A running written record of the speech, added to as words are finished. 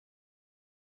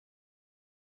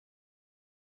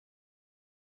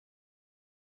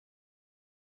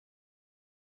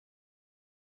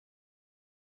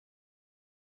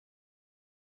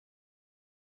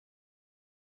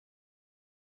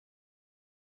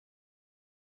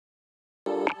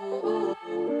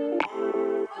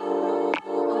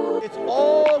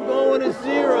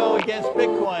against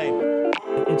Bitcoin.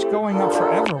 It's going up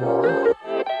forever.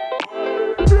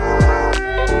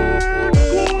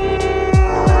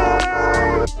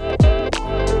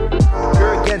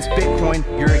 You're against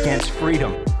Bitcoin, you're against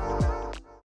freedom.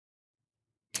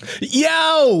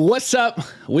 Yo, what's up?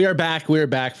 We are back. We're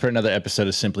back for another episode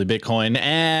of Simply Bitcoin.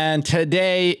 And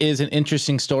today is an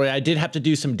interesting story. I did have to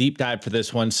do some deep dive for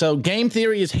this one. So game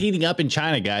theory is heating up in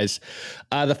China, guys.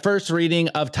 The first reading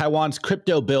of Taiwan's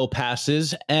crypto bill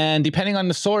passes. And depending on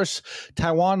the source,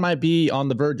 Taiwan might be on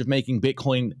the verge of making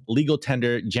Bitcoin legal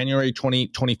tender January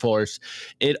 2024.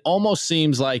 It almost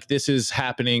seems like this is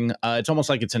happening. It's almost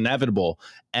like it's inevitable.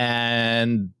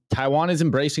 And Taiwan is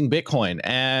embracing Bitcoin,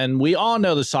 and we all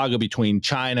know the saga between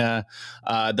China,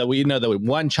 that we know the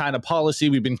one China policy.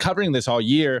 We've been covering this all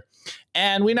year,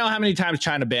 and we know how many times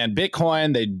China banned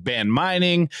Bitcoin. They banned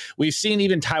mining. We've seen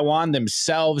even Taiwan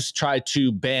themselves try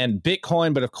to ban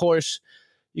Bitcoin, but of course,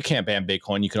 you can't ban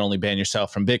Bitcoin. You can only ban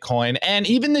yourself from Bitcoin. And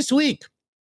even this week,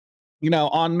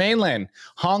 on mainland,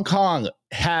 Hong Kong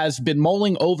has been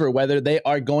mulling over whether they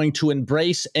are going to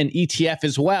embrace an ETF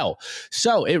as well.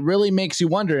 So it really makes you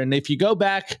wonder. And if you go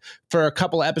back for a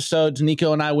couple episodes,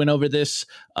 Nico and I went over this,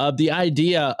 the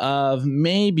idea of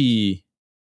maybe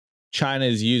China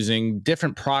is using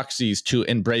different proxies to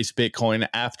embrace Bitcoin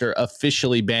after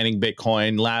officially banning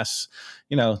Bitcoin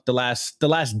the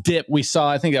last dip we saw.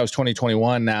 I think that was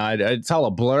 2021 now. It's all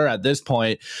a blur at this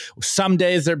point. Some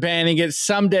days they're banning it,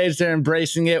 some days they're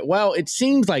embracing it. Well, it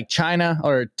seems like China,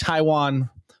 or Taiwan,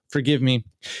 forgive me,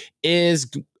 is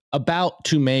about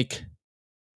to make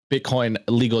Bitcoin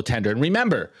legal tender. And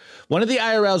remember, one of the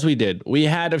IRLs we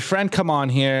had a friend come on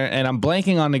here, and I'm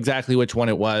blanking on exactly which one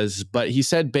it was, but he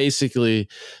said basically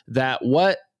that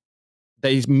what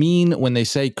they mean when they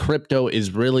say crypto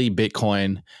is really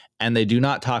Bitcoin, and they do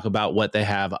not talk about what they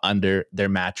have under their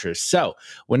mattress. So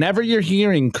whenever you're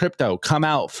hearing crypto come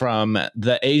out from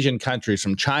the Asian countries,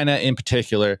 from China in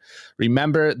particular,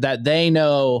 remember that they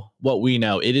know what we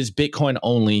know. It is Bitcoin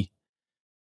only.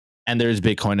 And there's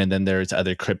Bitcoin, and then there's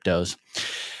other cryptos.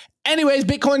 Anyways,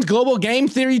 Bitcoin's global game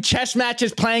theory chess match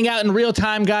is playing out in real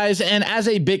time, guys. And as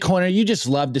a Bitcoiner, you just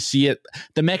love to see it.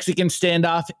 The Mexican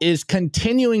standoff is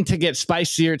continuing to get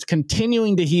spicier. It's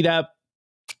continuing to heat up.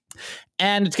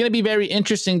 And it's going to be very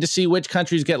interesting to see which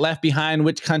countries get left behind,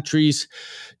 which countries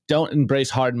don't embrace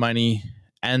hard money.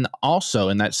 And also,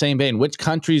 in that same vein, which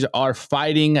countries are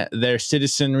fighting their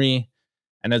citizenry.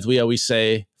 And as we always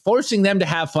say, forcing them to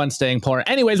have fun staying poor.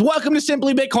 Anyways, welcome to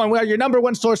Simply Bitcoin. We are your number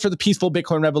one source for the peaceful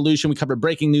Bitcoin revolution. We cover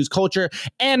breaking news, culture,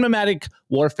 and nomadic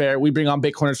warfare. We bring on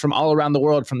Bitcoiners from all around the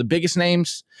world, from the biggest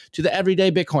names to the everyday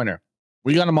Bitcoiner.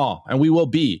 We got them all, and we will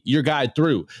be your guide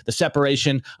through the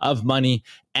separation of money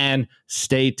and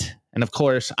state. And of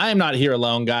course, I am not here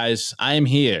alone, guys. I am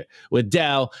here with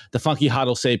Del, the funky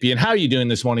hodl sapien. How are you doing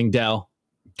this morning, Del?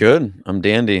 Good. I'm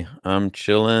dandy. I'm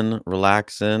chilling,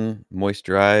 relaxing,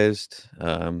 moisturized.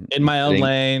 In my own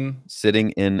lane.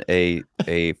 Sitting in a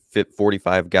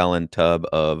 45-gallon tub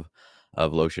of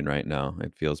lotion right now.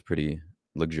 It feels pretty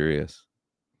luxurious.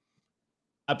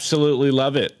 Absolutely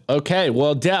love it. Okay,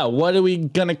 well, Del, what are we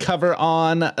going to cover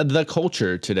on the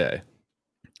culture today?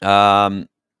 We're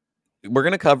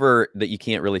going to cover that you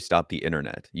can't really stop the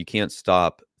internet. You can't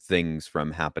stop things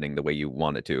from happening the way you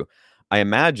want it to. I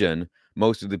imagine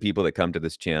most of the people that come to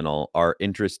this channel are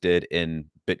interested in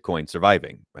Bitcoin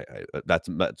surviving. That's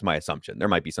my assumption. There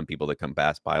might be some people that come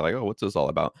pass by like, oh, what's this all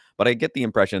about? But I get the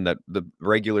impression that the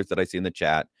regulars that I see in the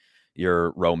chat,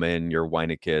 your Roman, your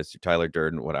Weinicus, your Tyler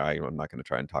Durden, I'm not going to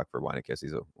try and talk for Weinicus.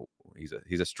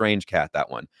 He's a strange cat, that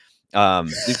one.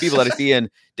 These people that I see in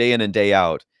and day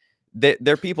out,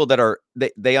 they're people that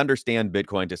they understand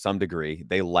Bitcoin to some degree.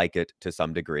 They like it to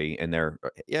some degree, and they're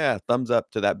thumbs up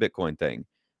to that Bitcoin thing.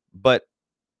 But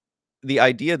the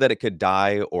idea that it could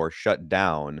die or shut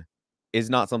down is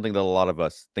not something that a lot of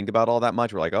us think about all that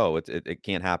much. We're like, oh, it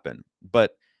can't happen.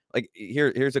 But like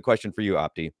here's a question for you,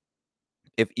 Opti.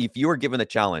 If you were given a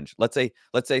challenge, let's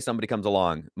say somebody comes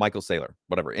along, Michael Saylor,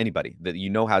 whatever, anybody that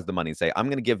has the money, and say, I'm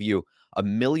going to give you $1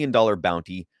 million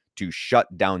bounty to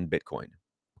shut down Bitcoin.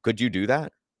 Could you do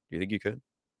that? Do you think you could?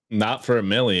 Not for $1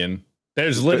 million.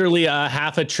 There's literally a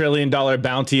 $500 billion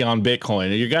bounty on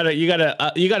Bitcoin. You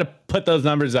gotta put those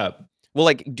numbers up. Well,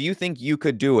 like, do you think you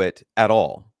could do it at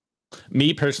all?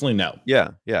 Me personally, no.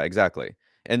 Yeah, exactly.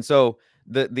 And so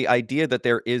the idea that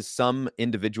there is some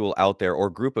individual out there or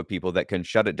group of people that can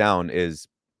shut it down is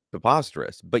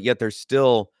preposterous. But yet there's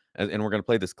still, and we're going to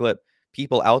play this clip,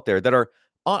 people out there that are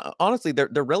honestly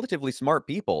they're relatively smart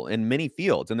people in many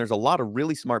fields, and there's a lot of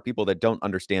really smart people that don't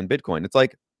understand Bitcoin. It's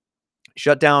like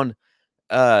shut down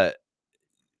the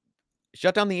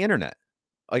internet.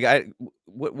 Like,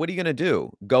 what are you gonna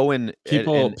do? Go and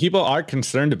People are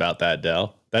concerned about that,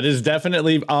 Dell. That is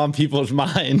definitely on people's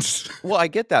minds. well, I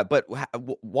get that, but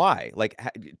why? Like,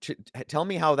 tell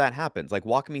me how that happens. Like,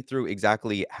 walk me through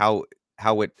exactly how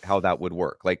that would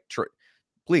work. Like,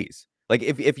 please. Like,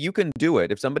 if you can do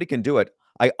it, if somebody can do it,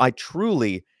 I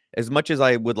truly, as much as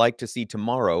I would like to see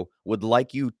tomorrow, would like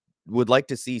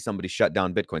to see somebody shut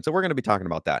down Bitcoin. So we're going to be talking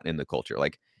about that in the culture.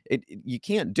 Like, you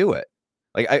can't do it.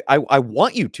 Like, I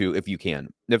want you to, if you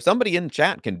can. If somebody in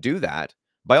chat can do that,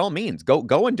 by all means,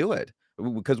 go and do it,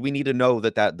 because we need to know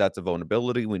that's a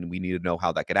vulnerability. When we need to know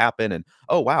how that could happen. And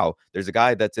oh wow, there's a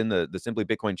guy that's in the Simply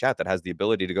Bitcoin chat that has the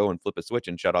ability to go and flip a switch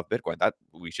and shut off Bitcoin. That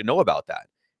we should know about that.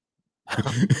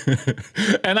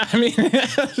 And I mean,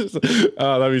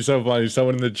 oh, that'd be so funny.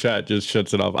 Someone in the chat just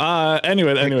shuts it off.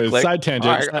 Anyways, Click. side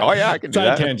tangent. Oh yeah, I can do Side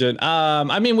that. tangent.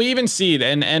 I mean, we even see it,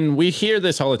 and we hear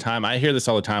this all the time. I hear this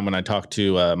all the time when I talk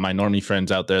to my normie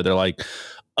friends out there. They're like,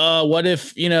 what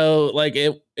if, like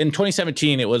in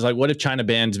 2017, it was like, what if China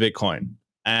bans Bitcoin?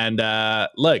 And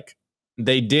look,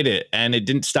 they did it, and it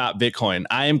didn't stop Bitcoin.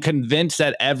 I am convinced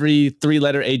that every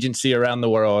 3-letter agency around the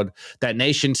world, that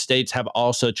nation states have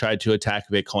also tried to attack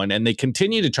Bitcoin, and they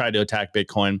continue to try to attack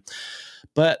Bitcoin,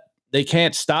 but they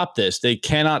can't stop this. They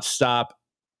cannot stop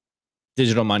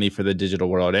digital money for the digital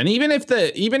world. And even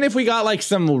if we got like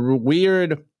some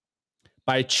weird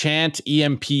by chance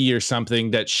EMP or something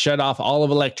that shut off all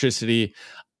of electricity,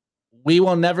 we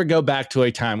will never go back to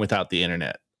a time without the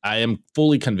internet. I am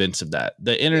fully convinced of that.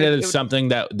 The internet is something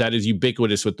that is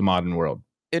ubiquitous with the modern world.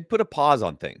 It put a pause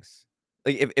on things.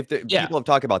 Like, if the Yeah. people have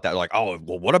talked about that, like, oh,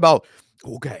 well, what about?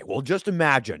 Okay, well, just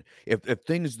imagine if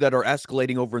things that are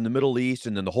escalating over in the Middle East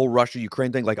and then the whole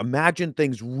Russia-Ukraine thing, like, imagine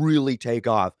things really take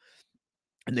off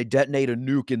and they detonate a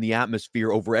nuke in the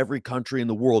atmosphere over every country in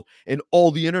the world and all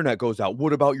the internet goes out.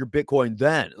 What about your Bitcoin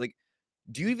then? Like,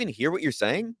 do you even hear what you're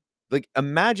saying? Like,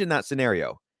 imagine that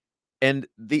scenario. And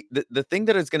the thing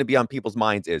that is going to be on people's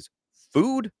minds is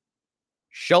food,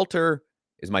 shelter,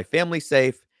 is my family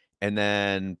safe? And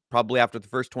then probably after the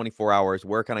first 24 hours,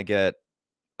 where can I get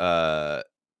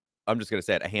I'm just gonna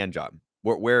say it, a hand job?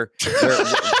 Where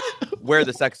are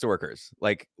the sex workers?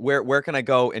 Like, where can I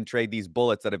go and trade these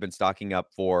bullets that have been stocking up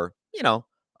for,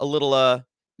 a little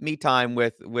me time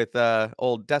with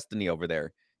old Destiny over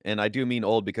there? And I do mean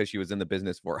old because she was in the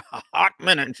business for a hot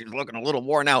minute and she's looking a little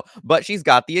worn out, but she's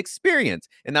got the experience.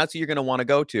 And that's who you're gonna want to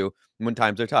go to when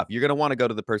times are tough. You're gonna want to go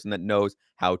to the person that knows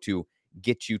how to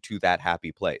get you to that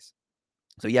happy place.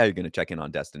 So yeah, you're going to check in on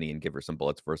Destiny and give her some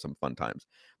bullets for some fun times.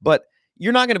 But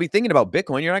you're not going to be thinking about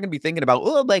Bitcoin. You're not going to be thinking about,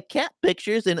 oh, my cat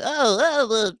pictures and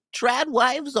the trad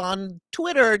wives on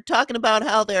Twitter talking about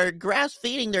how they're grass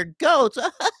feeding their goats.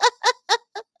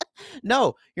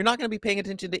 No, you're not going to be paying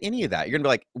attention to any of that. You're going to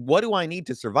be like, what do I need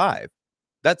to survive?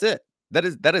 That's it. That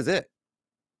is it.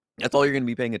 That's all you're going to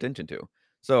be paying attention to.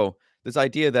 So this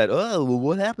idea that, oh, well,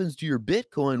 what happens to your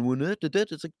Bitcoin when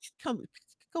it's like,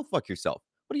 go fuck yourself.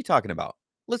 What are you talking about?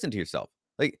 Listen to yourself.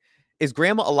 Like, is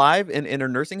grandma alive in her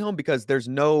nursing home because there's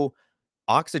no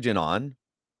oxygen on?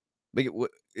 Like,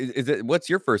 what's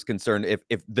your first concern if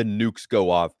the nukes go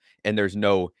off and there's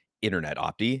no internet,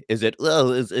 Opti? Is it,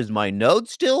 well, is my node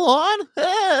still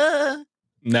on?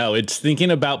 No, it's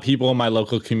thinking about people in my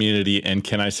local community and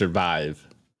can I survive?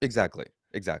 Exactly.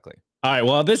 All right,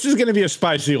 well, this is going to be a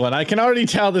spicy one. I can already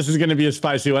tell this is going to be a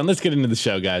spicy one. Let's get into the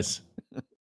show, guys.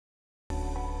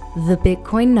 The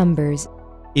Bitcoin numbers.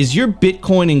 Is your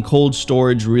Bitcoin in cold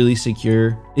storage really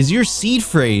secure? Is your seed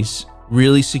phrase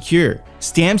really secure?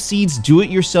 Stamp Seed's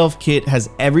do-it-yourself kit has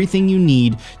everything you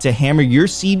need to hammer your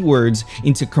seed words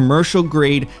into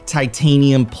commercial-grade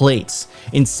titanium plates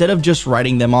instead of just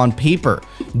writing them on paper.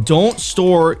 Don't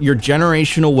store your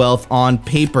generational wealth on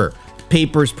paper.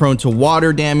 Paper is prone to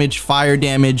water damage, fire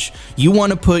damage. You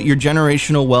want to put your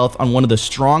generational wealth on one of the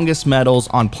strongest metals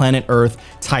on planet Earth,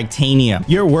 titanium.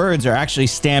 Your words are actually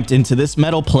stamped into this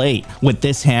metal plate with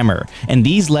this hammer and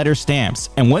these letter stamps.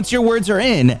 And once your words are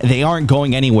in, they aren't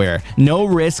going anywhere. No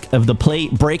risk of the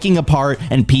plate breaking apart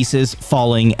and pieces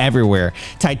falling everywhere.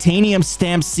 Titanium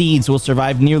stamped seeds will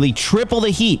survive nearly triple the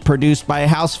heat produced by a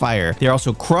house fire. They're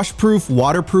also crush-proof,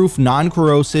 waterproof,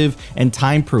 non-corrosive, and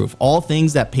time-proof. All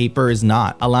things that paper is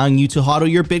not, allowing you to hodl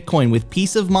your Bitcoin with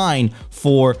peace of mind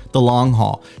for the long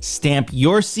haul. Stamp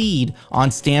your seed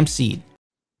on Stamp Seed.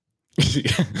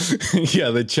 Yeah,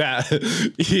 the chat.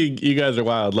 You guys are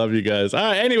wild. Love you guys. All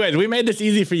right, anyways, we made this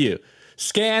easy for you.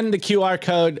 Scan the QR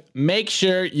code. Make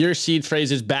sure your seed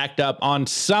phrase is backed up on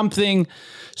something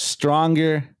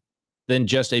stronger than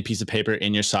just a piece of paper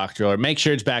in your sock drawer. Make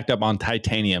sure it's backed up on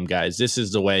titanium, guys. This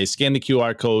is the way. Scan the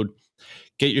QR code.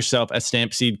 Get yourself a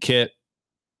Stamp Seed kit.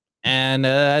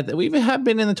 And we have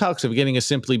been in the talks of getting a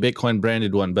Simply Bitcoin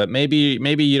branded one, but maybe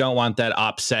you don't want that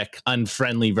OPSEC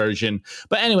unfriendly version.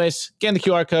 But anyways, scan the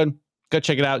QR code, go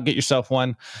check it out, get yourself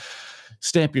one.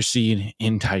 Stamp your seed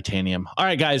in titanium. All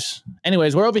right, guys.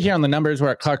 Anyways, we're over here on the numbers. We're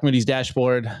at Clark Moody's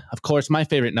dashboard. Of course, my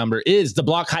favorite number is the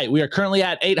block height. We are currently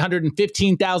at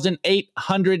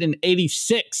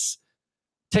 815,886.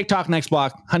 TikTok next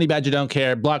block. Honey Badger don't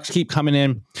care. Blocks keep coming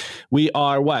in. We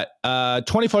are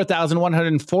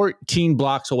 24,114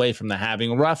 blocks away from the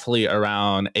halving, roughly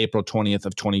around April 20th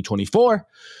of 2024.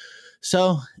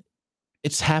 So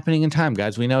it's happening in time,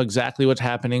 guys. We know exactly what's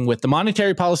happening with the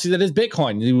monetary policy that is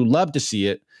Bitcoin. You love to see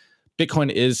it.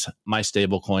 Bitcoin is my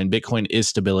stable coin. Bitcoin is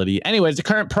stability. Anyways, the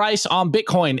current price on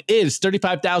Bitcoin is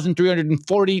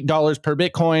 $35,340 per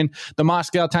Bitcoin. The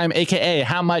Moscow time, aka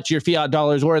how much your fiat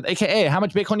dollar is worth, aka how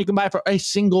much Bitcoin you can buy for a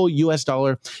single US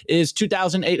dollar, is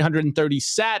 2,830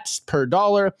 sats per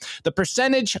dollar. The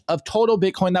percentage of total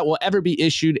Bitcoin that will ever be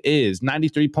issued is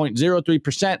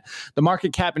 93.03%. The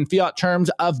market cap in fiat terms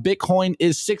of Bitcoin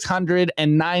is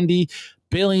 $690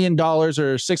 billion or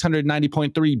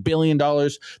 $690.3 billion.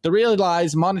 The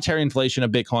realized monetary inflation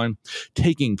of Bitcoin,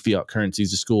 taking fiat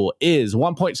currencies to school, is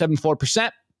 1.74%. It's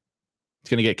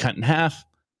going to get cut in half.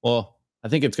 Well, I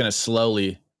think it's going to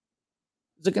slowly.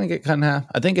 Is it going to get cut in half?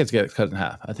 I think it's going to get cut in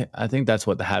half. I think that's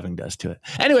what the halving does to it.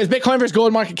 Anyways, Bitcoin versus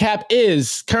gold market cap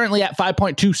is currently at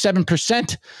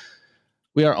 5.27%.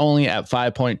 We are only at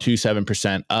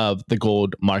 5.27% of the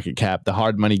gold market cap. The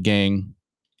hard money gang,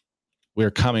 we're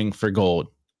coming for gold.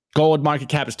 Gold market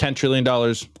cap is $10 trillion.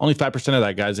 Only 5% of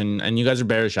that, guys. And you guys are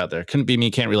bearish out there. Couldn't be me,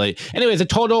 can't relate. Anyways, the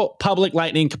total public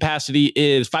lightning capacity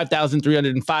is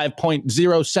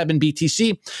 5,305.07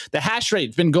 BTC. The hash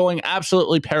rate's been going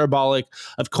absolutely parabolic.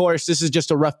 Of course, this is just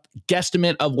a rough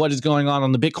guesstimate of what is going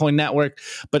on the Bitcoin network,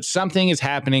 but something is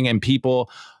happening and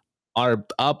people are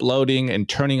uploading and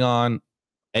turning on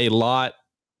a lot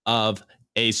of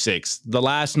ASICs. The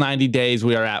last 90 days,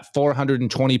 we are at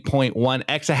 420.1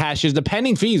 exahashes. The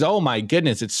pending fees, oh my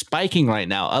goodness, it's spiking right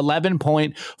now.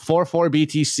 11.44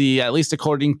 BTC, at least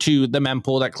according to the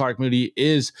mempool that Clark Moody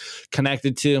is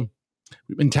connected to.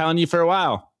 We've been telling you for a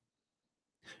while.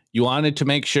 You wanted to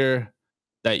make sure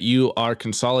that you are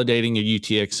consolidating your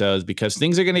UTXOs because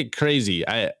things are going to get crazy.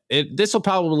 This will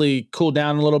probably cool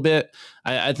down a little bit.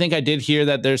 I think I did hear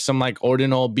that there's some like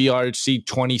ordinal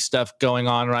BRC20 stuff going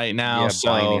on right now. Yeah, so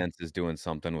Binance is doing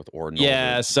something with ordinal.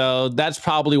 Yeah, so that's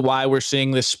probably why we're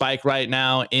seeing this spike right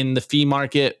now in the fee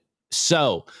market.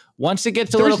 So once it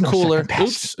gets a little cooler,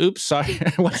 oops, sorry.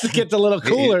 Once it gets a little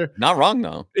cooler, not wrong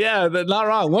though. Yeah, not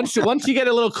wrong. Once you get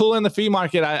a little cooler in the fee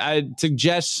market, I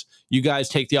suggest you guys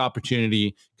take the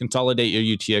opportunity, consolidate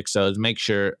your UTXOs, make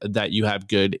sure that you have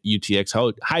good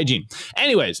UTX hygiene.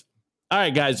 Anyways, all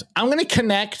right, guys, I'm going to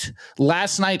connect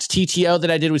last night's TTO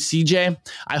that I did with CJ.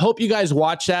 I hope you guys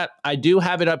watch that. I do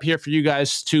have it up here for you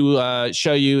guys to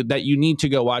show you that you need to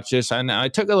go watch this. I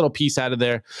took a little piece out of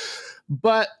there,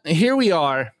 but here we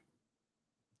are.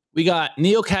 We got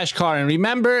Neo Kashkar, and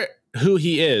remember who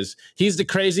he is. He's the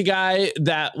crazy guy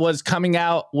that was coming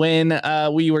out when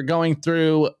we were going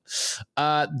through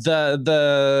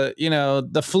the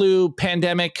flu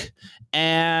pandemic,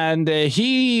 and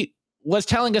he was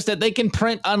telling us that they can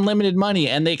print unlimited money,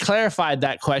 and they clarified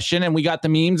that question, and we got the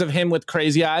memes of him with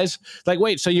crazy eyes. Like,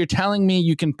 wait, so you're telling me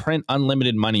you can print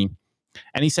unlimited money?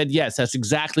 And he said, yes, that's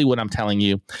exactly what I'm telling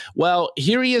you. Well,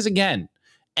 here he is again.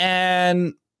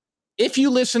 And if you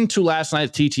listen to last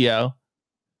night's TTO,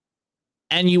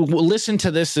 and you listen to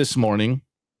this morning,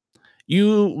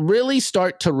 you really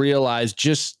start to realize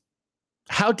just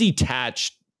how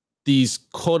detached these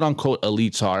quote unquote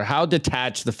elites are, how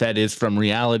detached the Fed is from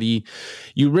reality.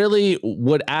 You really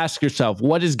would ask yourself,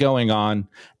 what is going on?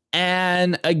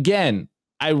 And again,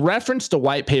 I reference the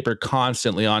white paper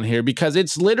constantly on here because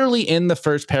it's literally in the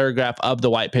first paragraph of the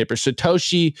white paper.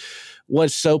 Satoshi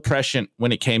was so prescient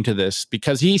when it came to this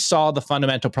because he saw the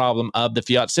fundamental problem of the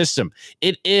fiat system.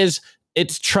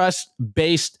 It's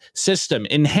trust-based system,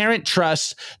 inherent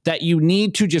trust that you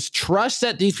need to just trust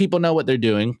that these people know what they're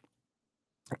doing.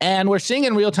 And we're seeing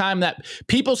in real time that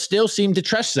people still seem to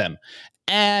trust them.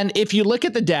 And if you look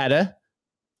at the data,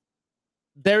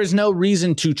 there is no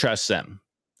reason to trust them.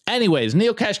 Anyways,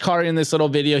 Neo Kashkari in this little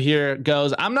video here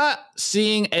goes, I'm not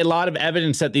seeing a lot of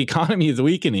evidence that the economy is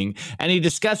weakening. And he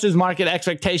discusses market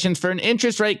expectations for an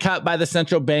interest rate cut by the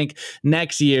central bank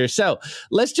next year. So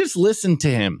let's just listen to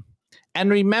him. And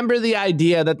remember the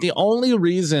idea that the only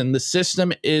reason the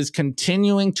system is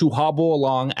continuing to hobble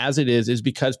along as it is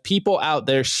because people out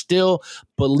there still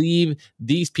believe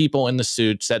these people in the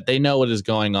suits, that they know what is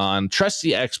going on. Trust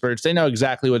the experts. They know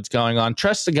exactly what's going on.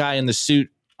 Trust the guy in the suit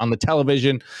on the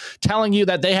television, telling you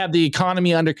that they have the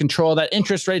economy under control, that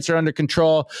interest rates are under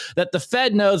control, that the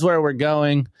Fed knows where we're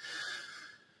going.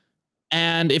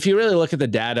 And if you really look at the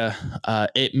data,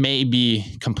 it may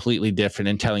be completely different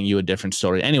and telling you a different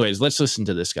story. Anyways, let's listen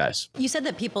to this, guys. You said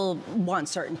that people want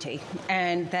certainty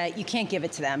and that you can't give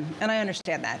it to them, and I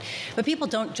understand that. But people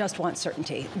don't just want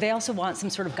certainty. They also want some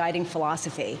sort of guiding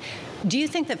philosophy. Do you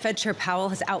think that Fed Chair Powell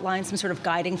has outlined some sort of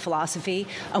guiding philosophy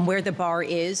on where the bar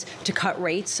is to cut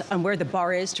rates, on where the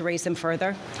bar is to raise them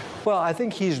further? Well, I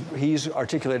think he's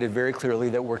articulated very clearly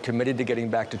that we're committed to getting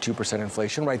back to 2%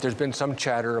 inflation, right? There's been some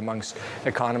chatter amongst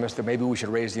economists that maybe we should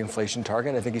raise the inflation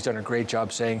target. I think he's done a great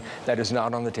job saying that is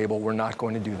not on the table. We're not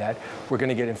going to do that. We're going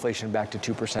to get inflation back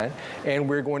to 2%, and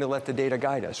we're going to let the data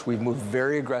guide us. We've moved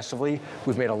very aggressively.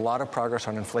 We've made a lot of progress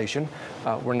on inflation.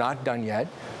 We're not done yet,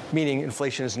 meaning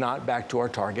inflation is not back to our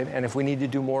target, and if we need to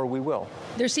do more, we will.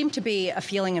 There seemed to be a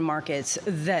feeling in markets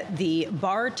that the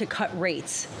bar to cut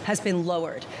rates has been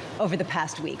lowered over the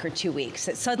past week or 2 weeks.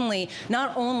 That suddenly,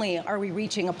 not only are we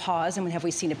reaching a pause, and have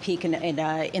we seen a peak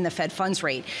in the Fed funds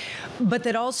rate, but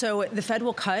that also the Fed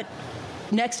will cut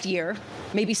next year,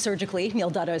 maybe surgically.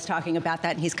 Neil Dutta is talking about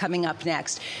that, and he's coming up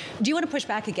next. Do you want to push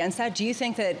back against that? Do you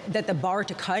think that the bar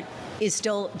to cut is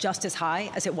still just as high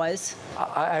as it was?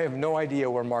 I have no idea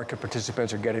where market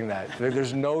participants are getting that.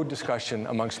 There's no discussion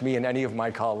amongst me and any of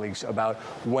my colleagues about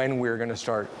when we're going to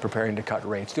start preparing to cut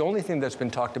rates. The only thing that's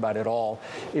been talked about at all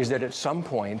is that at some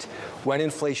point, when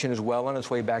inflation is well on its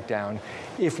way back down,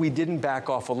 if we didn't back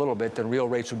off a little bit, then real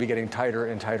rates would be getting tighter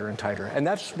and tighter and tighter. And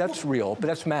that's real, but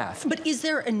that's math. But is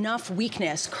there enough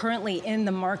weakness currently in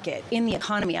the market, in the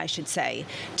economy, I should say,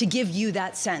 to give you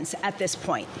that sense at this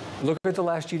point? Look at the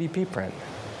last GDP print.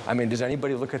 I mean, does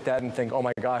anybody look at that and think, oh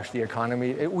my gosh, the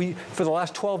economy, for the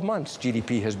last 12 months,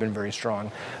 GDP has been very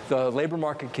strong. The labor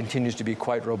market continues to be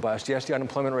quite robust. Yes, the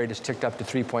unemployment rate has ticked up to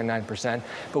 3.9%,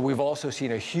 but we've also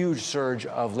seen a huge surge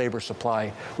of labor supply,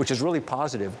 which is really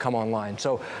positive, come online.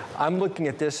 So I'm looking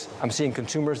at this, I'm seeing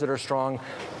consumers that are strong.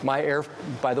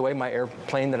 By the way, my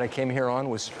airplane that I came here on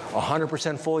was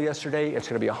 100% full yesterday. It's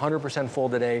going to be 100% full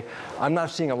today. I'm not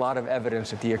seeing a lot of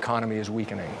evidence that the economy is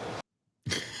weakening.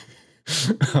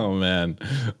 Oh man.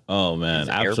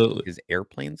 Absolutely. His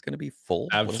airplane's going to be full.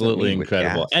 Absolutely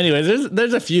incredible. Anyways,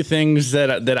 there's a few things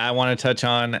that I want to touch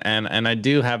on, and I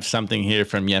do have something here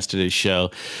from yesterday's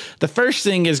show. The first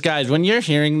thing is, guys, when you're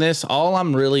hearing this, all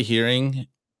I'm really hearing,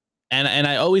 and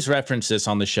I always reference this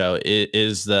on the show,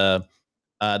 is the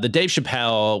Dave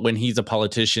Chappelle when he's a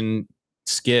politician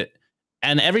skit.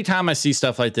 And every time I see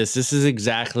stuff like this is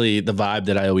exactly the vibe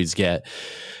that I always get.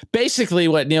 Basically,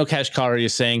 what Neil Kashkari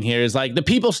is saying here is like, the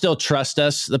people still trust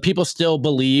us. The people still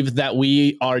believe that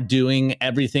we are doing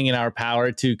everything in our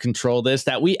power to control this,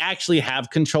 that we actually have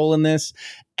control in this.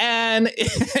 And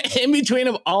in between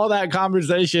of all that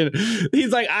conversation,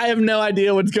 he's like, I have no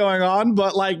idea what's going on,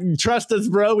 but like, trust us,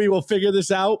 bro. We will figure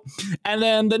this out. And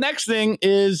then the next thing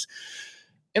is,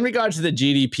 in regards to the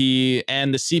GDP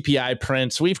and the CPI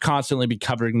prints, we've constantly been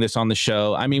covering this on the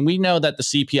show. I mean, we know that the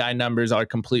CPI numbers are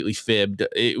completely fibbed.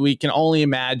 We can only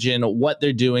imagine what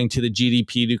they're doing to the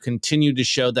GDP to continue to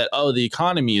show that, oh, the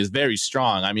economy is very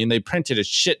strong. I mean, they printed a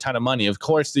shit ton of money. Of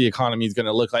course, the economy is going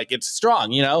to look like it's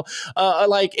strong, you know?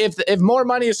 Like if more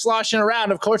money is sloshing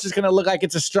around, of course, it's going to look like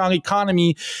it's a strong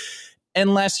economy.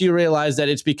 Unless you realize that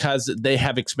it's because they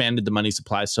have expanded the money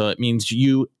supply. So it means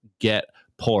you get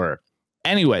poorer.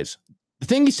 Anyways, the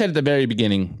thing he said at the very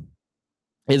beginning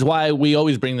is why we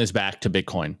always bring this back to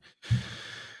Bitcoin.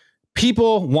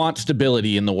 People want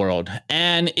stability in the world.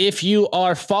 And if you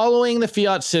are following the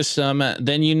fiat system,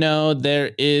 then you know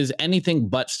there is anything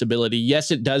but stability.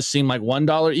 Yes, it does seem like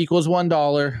 $1 equals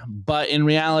 $1, but in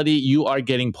reality, you are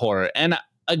getting poorer. And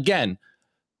again,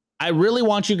 I really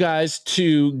want you guys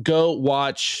to go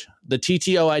watch the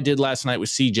TTO I did last night with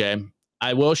CJ.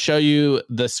 I will show you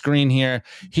the screen here.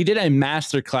 He did a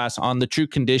masterclass on the true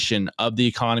condition of the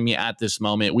economy at this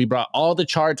moment. We brought all the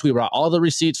charts, we brought all the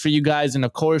receipts for you guys, and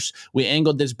of course, we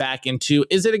angled this back into,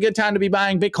 is it a good time to be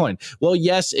buying Bitcoin? Well,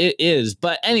 yes, it is.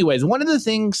 But anyways, one of the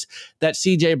things that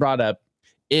CJ brought up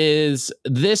is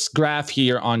this graph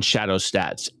here on Shadow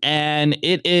Stats, and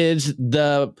it is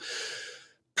the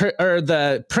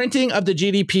printing of the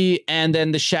GDP and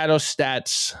then the shadow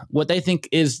stats, what they think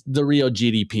is the real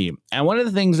GDP. And one of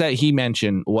the things that he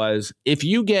mentioned was if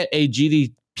you get a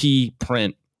GDP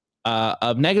print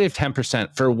of negative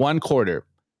 10% for one quarter,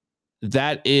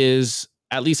 that is,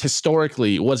 at least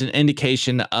historically, was an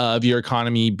indication of your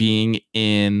economy being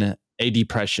in a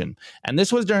depression. And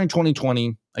this was during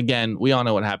 2020. Again, we all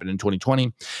know what happened in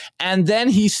 2020. And then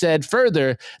he said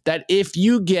further that if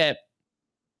you get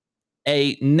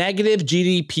a negative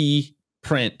GDP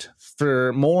print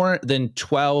for more than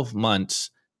 12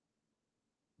 months,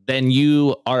 then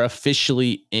you are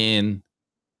officially in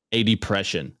a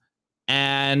depression.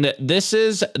 And this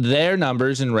is their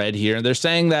numbers in red here. They're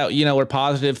saying that, we're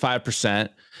positive 5%,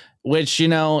 which,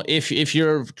 if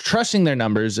you're trusting their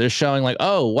numbers, they're showing like,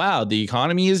 oh, wow, the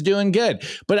economy is doing good.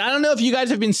 But I don't know if you guys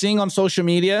have been seeing on social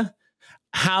media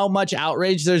how much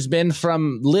outrage there's been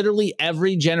from literally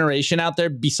every generation out there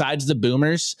besides the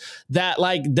boomers, that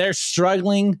like they're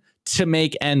struggling to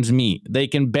make ends meet. They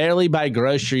can barely buy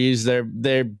groceries.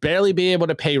 They're barely be able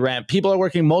to pay rent. People are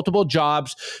working multiple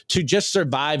jobs to just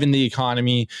survive in the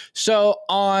economy. So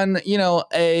on,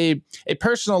 a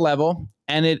personal level,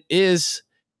 and it is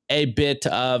a bit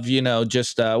of,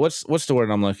 just what's the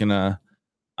word I'm looking at?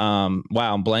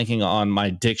 Wow, I'm blanking on my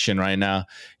diction right now.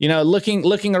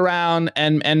 Looking around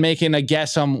and making a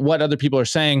guess on what other people are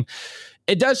saying.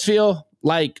 It does feel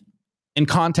like in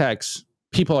context,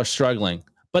 people are struggling.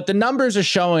 But the numbers are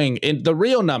showing, in the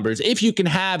real numbers, if you can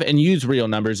have and use real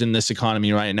numbers in this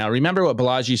economy right now. Remember what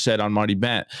Balaji said on Marty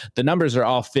Bent. The numbers are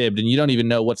all fibbed and you don't even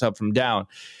know what's up from down.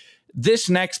 This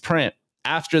next print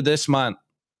after this month,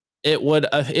 it would,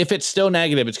 if it's still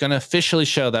negative, it's going to officially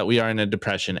show that we are in a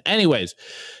depression. Anyways,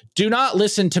 do not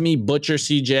listen to me butcher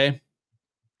CJ.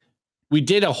 We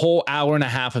did a whole hour and a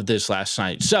half of this last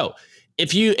night. So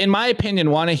if you, in my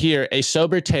opinion, want to hear a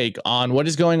sober take on what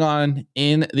is going on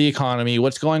in the economy,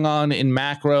 what's going on in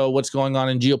macro, what's going on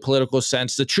in geopolitical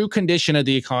sense, the true condition of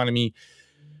the economy,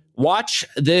 watch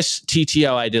this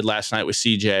TTO I did last night with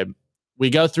CJ. We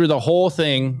go through the whole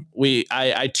thing.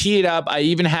 I tee it up. I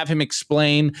even have him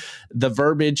explain the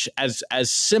verbiage as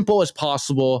simple as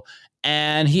possible.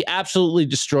 And he absolutely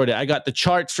destroyed it. I got the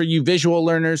charts for you visual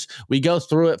learners. We go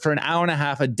through it for an hour and a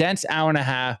half, a dense hour and a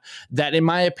half that, in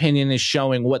my opinion, is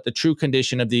showing what the true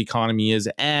condition of the economy is.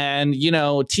 And,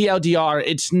 TLDR,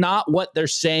 it's not what they're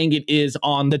saying it is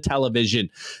on the television.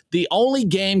 The only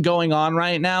game going on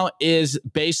right now is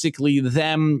basically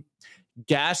them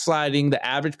gaslighting the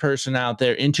average person out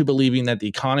there into believing that the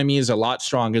economy is a lot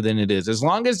stronger than it is. As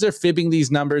long as they're fibbing these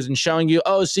numbers and showing you,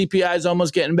 oh, CPI is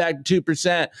almost getting back to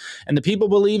 2%, and the people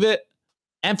believe it,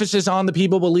 emphasis on the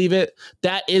people believe it,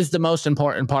 that is the most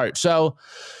important part. So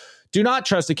do not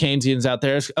trust the Keynesians out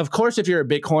there. Of course, if you're a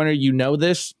Bitcoiner, you know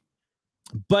this.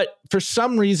 But for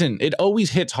some reason, it always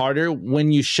hits harder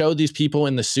when you show these people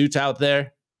in the suits out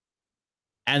there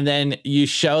and then you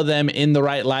show them in the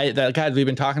right light. That, guys, we've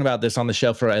been talking about this on the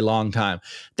show for a long time.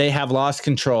 They have lost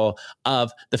control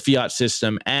of the fiat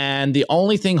system, and the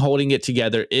only thing holding it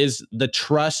together is the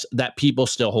trust that people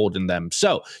still hold in them.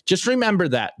 So just remember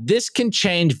that this can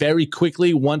change very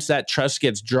quickly once that trust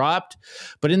gets dropped.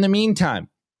 But in the meantime,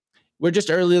 we're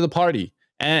just early to the party.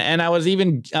 And I was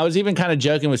even kind of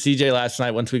joking with CJ last night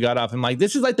once we got off. I'm like,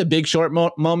 this is like the Big Short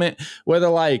moment where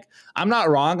they're like, I'm not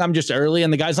wrong, I'm just early.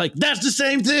 And the guy's like, that's the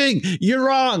same thing. You're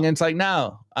wrong. And it's like,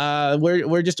 no,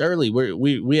 we're just early.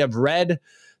 We have read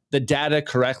the data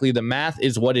correctly. The math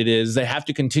is what it is. They have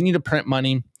to continue to print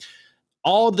money.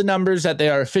 All of the numbers that they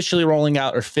are officially rolling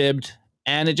out are fibbed.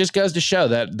 And it just goes to show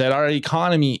that our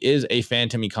economy is a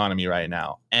phantom economy right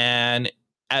now. And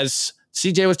as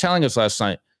CJ was telling us last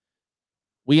night,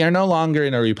 we are no longer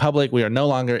in a republic. We are no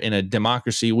longer in a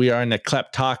democracy. We are in a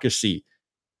kleptocracy.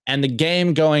 And the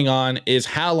game going on is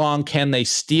how long can they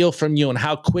steal from you and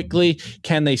how quickly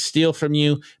can they steal from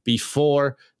you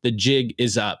before the jig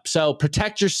is up. So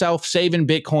protect yourself, save in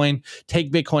Bitcoin,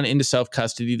 take Bitcoin into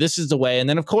self-custody. This is the way. And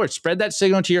then, of course, spread that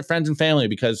signal to your friends and family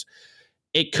because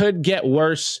it could get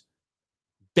worse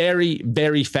very,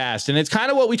 very fast. And it's kind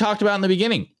of what we talked about in the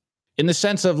beginning in the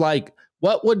sense of like,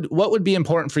 what would be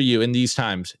important for you in these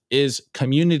times is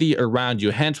community around you.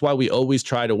 Hence why we always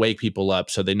try to wake people up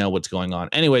so they know what's going on.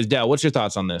 Anyways, Dale, what's your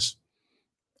thoughts on this?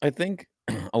 I think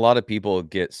a lot of people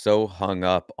get so hung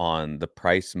up on the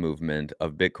price movement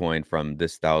of Bitcoin from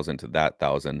this 1,000 to that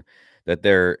 1,000 that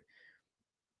they're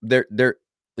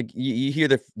like you hear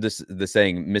the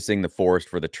saying missing the forest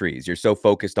for the trees. You're so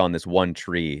focused on this one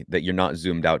tree that you're not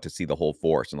zoomed out to see the whole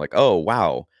forest and like, oh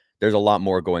wow, there's a lot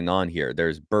more going on here.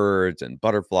 There's birds and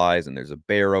butterflies and there's a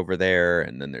bear over there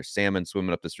and then there's salmon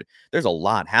swimming up the street. There's a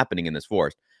lot happening in this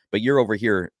forest. But you're over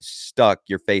here stuck,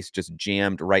 your face just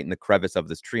jammed right in the crevice of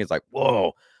this tree. It's like,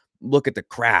 whoa, look at the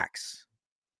cracks.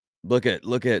 Look at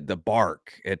the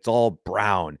bark. It's all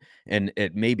brown. And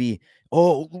it maybe,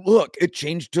 oh, look, it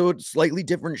changed to a slightly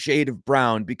different shade of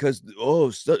brown because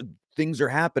so things are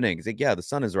happening. It's like, yeah, the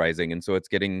sun is rising, and so it's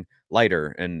getting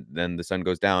lighter, and then the sun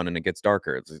goes down and it gets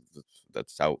darker.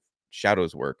 That's how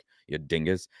shadows work, you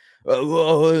dingus.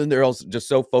 And they're also just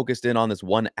so focused in on this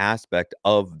one aspect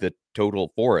of the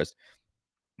total forest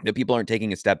that people aren't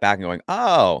taking a step back and going,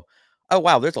 oh,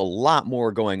 wow, there's a lot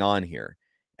more going on here.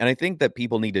 And I think that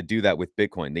people need to do that with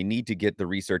Bitcoin. They need to get the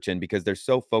research in because they're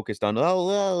so focused on, oh,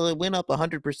 well, it went up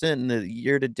 100% in the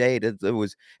year to date. It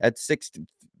was at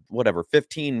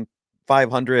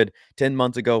 15,500 10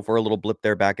 months ago for a little blip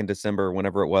there back in December or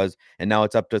whenever it was. And now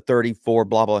it's up to 34,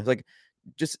 blah, blah. It's like,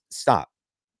 just stop.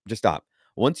 Just stop.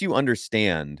 Once you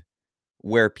understand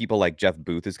where people like Jeff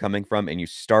Booth is coming from and you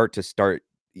start,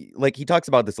 like he talks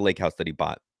about this lake house that he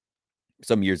bought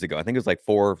some years ago. I think it was like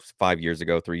 4 or 5 years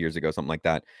ago, 3 years ago, something like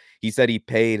that. He said he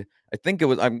paid, I think it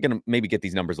was, I'm going to maybe get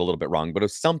these numbers a little bit wrong, but it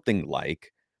was something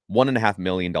like $1.5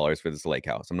 million for this lake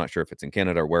house. I'm not sure if it's in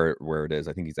Canada or where it is.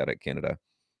 I think he's out of Canada.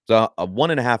 So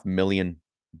 $1.5 million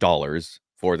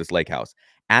for this lake house.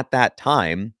 At that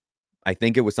time, I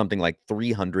think it was something like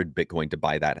 300 Bitcoin to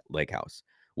buy that lake house.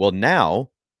 Well,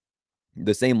 now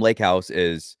the same lake house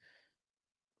is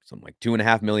something like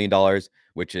 $2.5 million,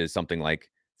 which is something like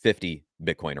 50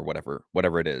 Bitcoin or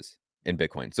whatever it is in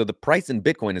Bitcoin. So the price in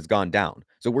Bitcoin has gone down.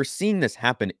 So we're seeing this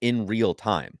happen in real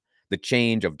time. The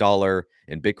change of dollar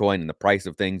and Bitcoin and the price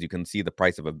of things. You can see the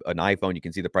price of an iPhone. You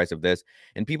can see the price of this.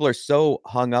 And people are so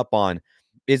hung up on,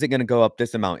 is it going to go up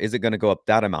this amount? Is it going to go up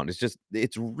that amount?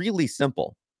 It's really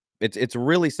simple. It's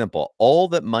really simple. All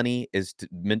that money is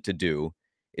meant to do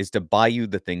is to buy you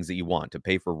the things that you want, to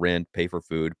pay for rent, pay for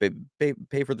food,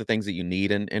 pay for the things that you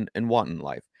need and want in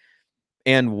life.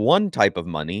 And one type of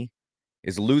money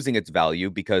is losing its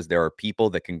value because there are people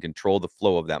that can control the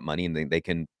flow of that money, and they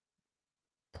can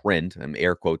print,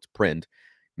 air quotes, print,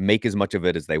 make as much of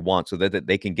it as they want so that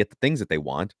they can get the things that they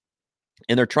want.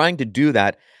 And they're trying to do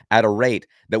that at a rate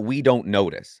that we don't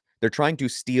notice. They're trying to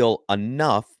steal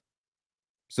enough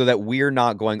so that we're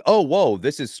not going, oh, whoa,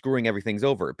 this is screwing everything's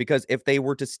over. Because if they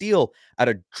were to steal at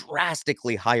a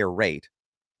drastically higher rate,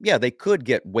 yeah, they could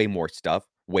get way more stuff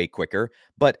way quicker,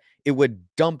 but it would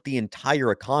dump the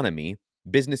entire economy.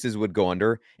 Businesses would go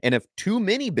under. And if too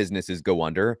many businesses go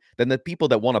under, then the people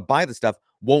that want to buy the stuff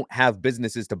won't have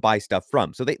businesses to buy stuff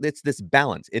from. So it's this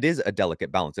balance. It is a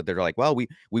delicate balance that they're like, well, we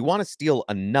want to steal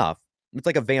enough. It's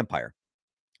like a vampire.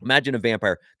 Imagine a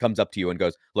vampire comes up to you and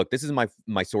goes, look, this is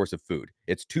my source of food.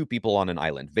 It's 2 people on an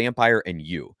island, vampire and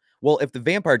you. Well, if the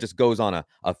vampire just goes on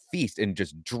a feast and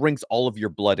just drinks all of your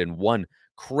blood in one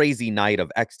crazy night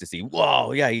of ecstasy,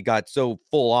 whoa, yeah, he got so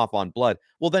full off on blood.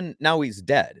 Well, then now he's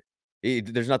dead.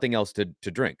 There's nothing else to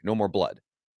drink. No more blood.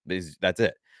 That's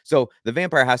it. So the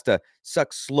vampire has to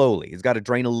suck slowly. He's got to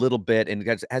drain a little bit, and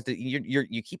has to.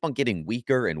 You keep on getting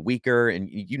weaker and weaker, and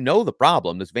you know the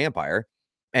problem. This vampire.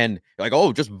 And you're like,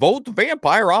 oh, just vote the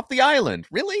vampire off the island.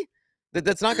 Really?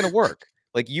 That's not going to work.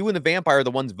 Like, you and the vampire are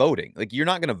the ones voting. Like, you're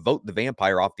not going to vote the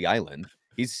vampire off the island.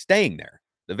 He's staying there.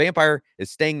 The vampire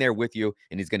is staying there with you,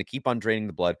 and he's going to keep on draining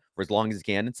the blood for as long as he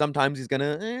can. And sometimes he's going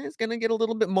to get a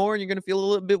little bit more, and you're going to feel a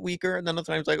little bit weaker. And then other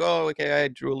times, like, oh, okay, I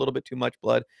drew a little bit too much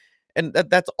blood. And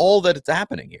that's all that it's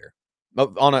happening here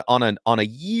on a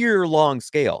year-long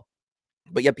scale.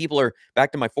 But yet people are,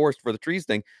 back to my forest for the trees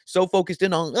thing, so focused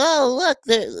in on, oh, look,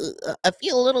 I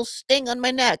feel a little sting on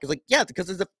my neck. It's like, yeah, because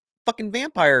there's a fucking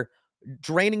vampire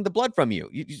draining the blood from you.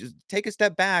 You just take a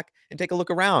step back and take a look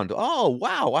around. Oh,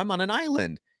 wow, I'm on an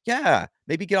island. Yeah,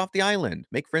 maybe get off the island,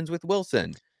 make friends with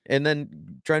Wilson, and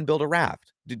then try and build a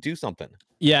raft to do something.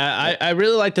 Yeah, I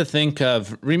really like to think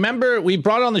of, remember, we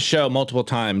brought on the show multiple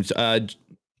times,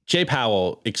 Jay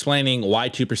Powell explaining why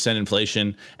 2%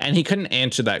 inflation, and he couldn't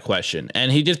answer that question.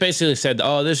 And he just basically said,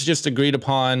 oh, this is just agreed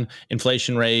upon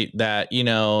inflation rate that,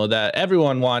 that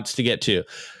everyone wants to get to.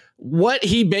 What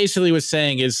he basically was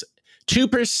saying is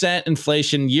 2%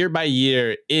 inflation year by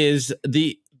year is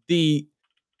the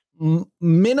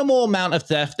minimal amount of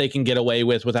theft they can get away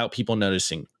with without people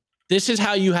noticing. This is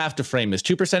how you have to frame this.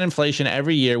 2% inflation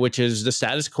every year, which is the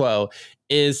status quo,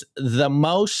 is the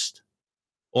most,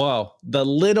 well, the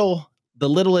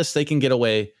littlest they can get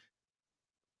away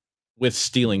with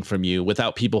stealing from you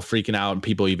without people freaking out and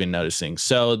people even noticing.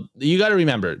 So you got to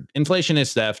remember, inflation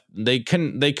is theft. They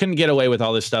couldn't get away with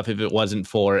all this stuff if it wasn't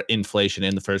for inflation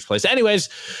in the first place. Anyways,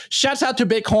 shouts out to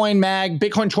Bitcoin Mag,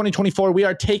 Bitcoin 2024. We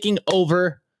are taking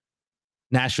over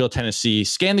Nashville, Tennessee.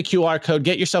 Scan the QR code,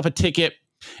 get yourself a ticket.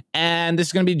 And this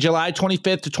is going to be July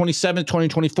 25th to 27th,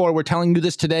 2024. We're telling you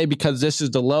this today because this is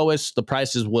the lowest the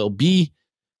prices will be.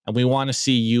 And we want to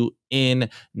see you in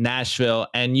Nashville.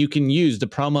 And you can use the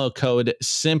promo code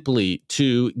SIMPLY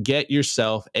to get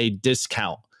yourself a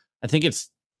discount. I think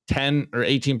it's 10 or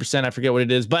 18%. I forget what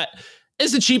it is, but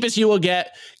it's the cheapest you will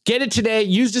get. Get it today.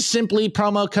 Use the Simply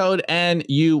promo code and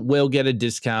you will get a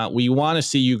discount. We want to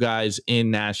see you guys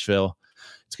in Nashville.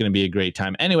 It's going to be a great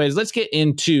time. Anyways, let's get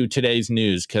into today's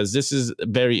news because this is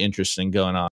very interesting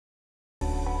going on.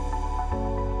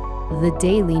 The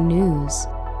Daily News.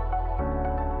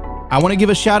 I want to give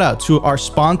a shout out to our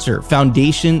sponsor,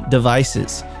 Foundation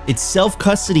Devices. It's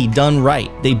self-custody done right.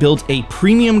 They built a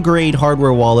premium grade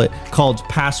hardware wallet called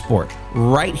Passport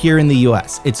right here in the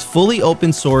US. It's fully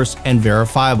open source and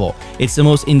verifiable. It's the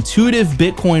most intuitive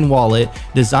Bitcoin wallet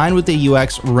designed with a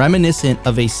UX reminiscent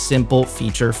of a simple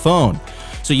feature phone.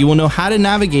 So you will know how to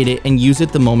navigate it and use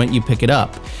it the moment you pick it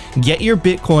up. Get your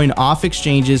Bitcoin off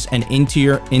exchanges and into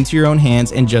your own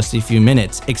hands in just a few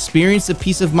minutes. Experience the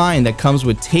peace of mind that comes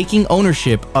with taking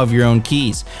ownership of your own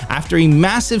keys. After a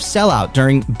massive sellout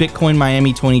during Bitcoin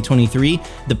Miami 2023,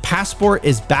 the Passport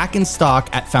is back in stock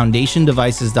at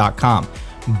foundationdevices.com.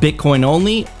 Bitcoin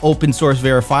only, open source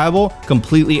verifiable,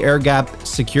 completely air gap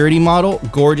security model,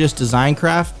 gorgeous design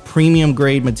craft, premium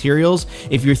grade materials.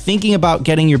 If you're thinking about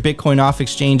getting your Bitcoin off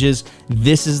exchanges,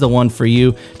 this is the one for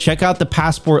you. Check out the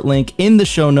Passport link in the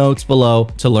show notes below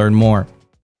to learn more.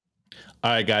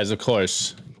 All right, guys, of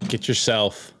course, get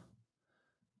yourself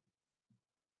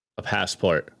a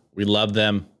Passport. We love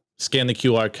them. Scan the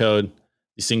QR code.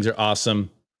 These things are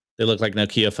awesome. They look like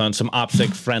Nokia phones, some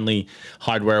OPSEC-friendly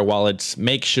hardware wallets.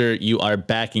 Make sure you are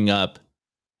backing up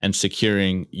and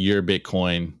securing your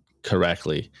Bitcoin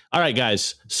correctly. All right,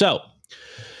 guys. So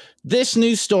this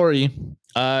news story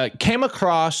came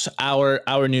across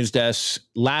our news desk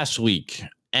last week,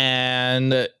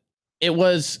 and it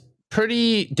was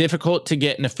pretty difficult to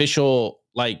get an official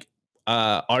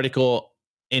article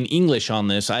in English on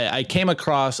this. I came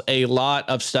across a lot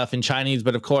of stuff in Chinese,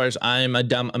 but of course I'm a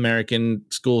dumb American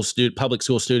public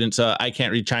school student, so I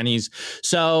can't read Chinese.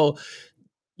 So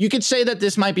you could say that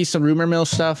this might be some rumor mill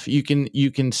stuff. You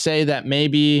can say that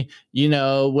maybe,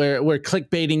 we're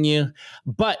clickbaiting you,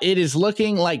 but it is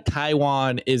looking like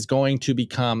Taiwan is going to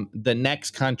become the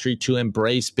next country to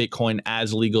embrace Bitcoin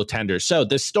as legal tender. So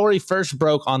this story first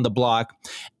broke on the block,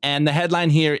 and the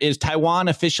headline here is Taiwan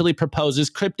officially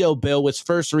proposes crypto bill with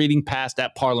first reading passed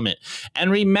at Parliament. And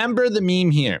remember the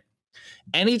meme here.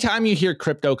 Anytime you hear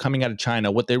crypto coming out of China,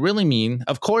 what they really mean,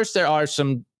 of course, there are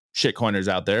some shitcoiners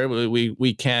out there.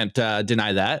 We can't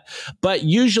deny that. But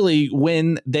usually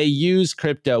when they use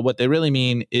crypto, what they really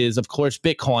mean is, of course,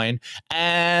 Bitcoin.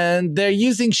 And they're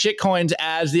using shitcoins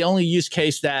as the only use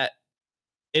case that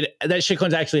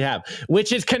shitcoins actually have,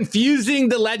 which is confusing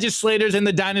the legislators and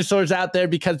the dinosaurs out there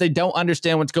because they don't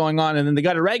understand what's going on. And then they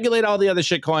got to regulate all the other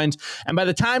shitcoins. And by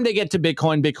the time they get to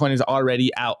Bitcoin, Bitcoin is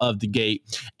already out of the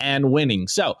gate and winning.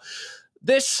 So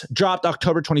this dropped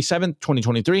October 27th,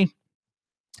 2023.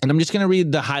 And I'm just going to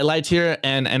read the highlights here,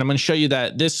 and I'm going to show you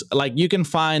that this, you can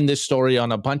find this story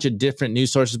on a bunch of different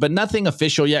news sources, but nothing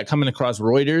official yet coming across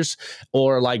Reuters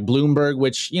or Bloomberg,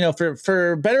 which,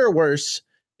 for better or worse,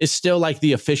 is still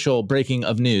the official breaking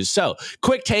of news. So,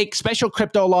 quick take, special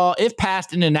crypto law, if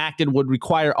passed and enacted, would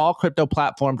require all crypto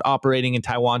platforms operating in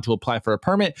Taiwan to apply for a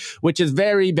permit, which is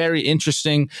very, very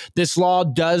interesting. This law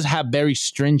does have very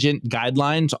stringent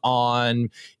guidelines on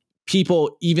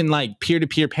people, even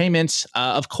peer-to-peer payments,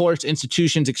 of course,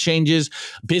 institutions, exchanges,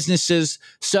 businesses.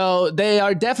 So they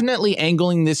are definitely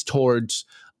angling this towards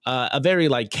a very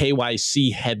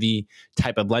KYC heavy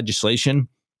type of legislation.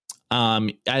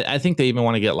 I think they even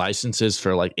want to get licenses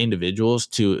for individuals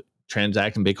to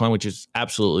transact in Bitcoin, which is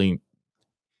absolutely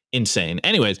insane.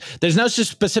 Anyways, there's no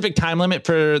specific time limit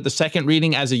for the second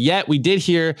reading as of yet. We did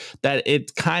hear that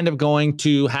it's kind of going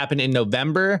to happen in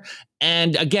November.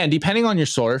 And again, depending on your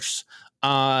source,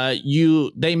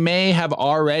 they may have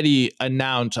already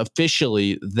announced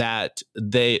officially that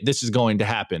this is going to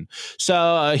happen.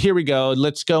 So here we go.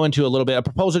 Let's go into a little bit. A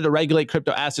proposal to regulate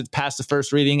crypto assets passed the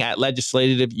first reading at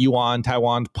Legislative Yuan,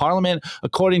 Taiwan's parliament,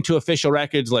 according to official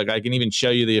records. Look, I can even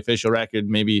show you the official record.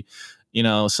 Maybe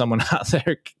someone out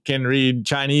there can read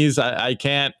Chinese. I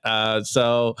can't.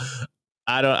 So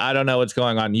I don't know what's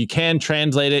going on. You can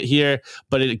translate it here,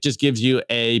 but it just gives you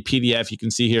a PDF. You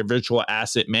can see here, virtual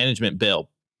asset management bill.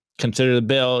 Consider the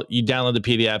bill. You download the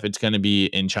PDF. It's going to be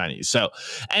in Chinese. So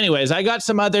anyways, I got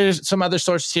some other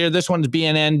sources here. This one's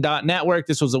BNN.network.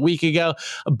 This was a week ago,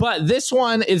 but this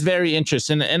one is very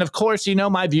interesting. And of course,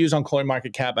 my views on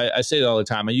CoinMarketCap. I say it all the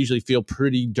time. I usually feel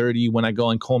pretty dirty when I go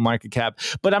on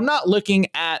CoinMarketCap, but I'm not looking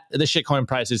at the shitcoin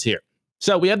prices here.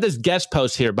 So we have this guest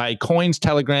post here by Coins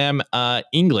Telegram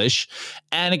English,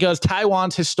 and it goes,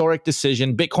 Taiwan's historic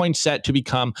decision, Bitcoin set to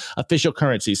become official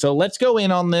currency. So let's go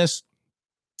in on this.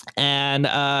 And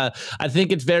I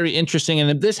think it's very interesting.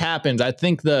 And if this happens, I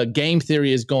think the game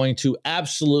theory is going to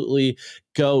absolutely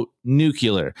go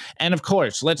nuclear. And of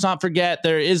course, let's not forget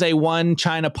there is a one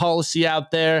China policy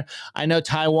out there. I know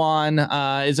Taiwan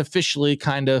is officially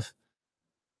kind of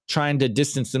trying to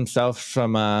distance themselves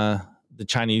from the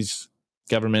Chinese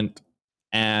government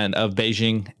and of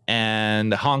Beijing,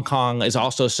 and Hong Kong is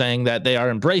also saying that they are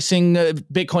embracing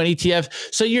Bitcoin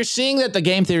ETF. So you're seeing that the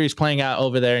game theory is playing out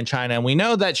over there in China, and we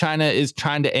know that China is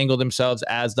trying to angle themselves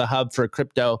as the hub for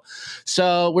crypto.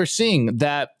 So we're seeing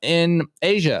that in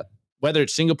Asia, whether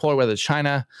it's Singapore, whether it's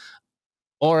China,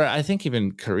 or I think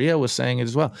even Korea was saying it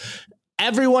as well.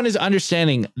 Everyone is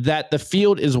understanding that the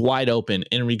field is wide open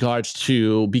in regards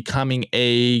to becoming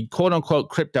a quote unquote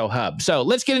crypto hub. So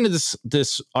let's get into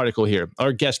this article here,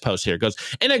 or guest post here. It goes,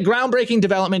 in a groundbreaking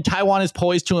development, Taiwan is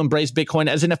poised to embrace Bitcoin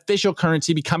as an official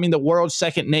currency, becoming the world's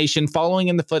second nation, following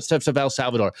in the footsteps of El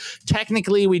Salvador.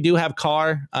 Technically, we do have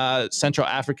CAR, Central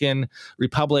African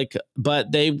Republic,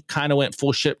 but they kind of went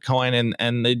full shitcoin,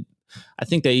 and I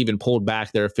think they even pulled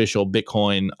back their official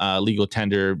Bitcoin legal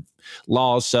tender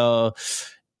laws. So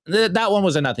that one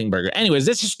was a nothing burger. Anyways,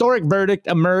 this historic verdict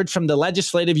emerged from the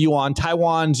Legislative Yuan,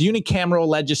 Taiwan's unicameral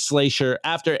legislature,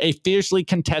 after a fiercely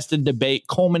contested debate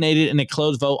culminated in a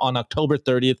closed vote on October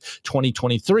 30th,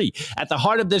 2023. At the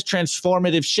heart of this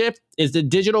transformative shift is the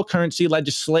Digital Currency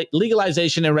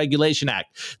Legalization and Regulation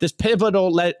Act. This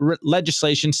pivotal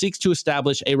legislation seeks to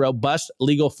establish a robust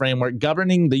legal framework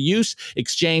governing the use,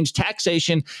 exchange,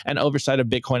 taxation, and oversight of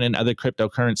Bitcoin and other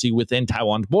cryptocurrency within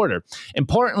Taiwan's border.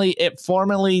 Importantly, it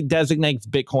formally designates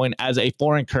Bitcoin as a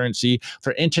foreign currency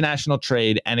for international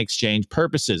trade and exchange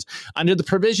purposes. Under the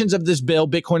provisions of this bill,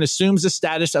 Bitcoin assumes the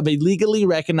status of a legally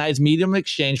recognized medium of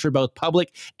exchange for both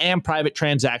public and private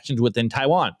transactions within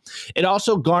Taiwan. It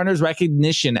also garners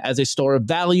recognition as a store of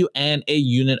value and a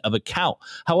unit of account.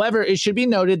 However, it should be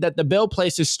noted that the bill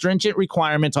places stringent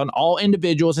requirements on all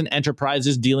individuals and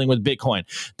enterprises dealing with Bitcoin.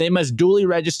 They must duly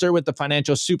register with the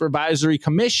Financial Supervisory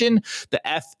Commission, the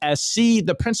FSC,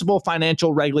 the principal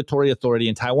financial regulatory authority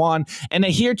in Taiwan, and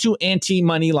adhere to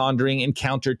anti-money laundering and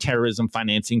counter-terrorism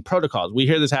financing protocols. We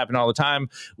hear this happen all the time.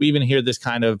 We even hear this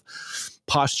kind of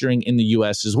posturing in the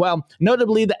U.S. as well.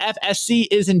 Notably, the FSC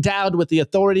is endowed with the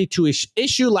authority to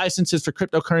issue licenses for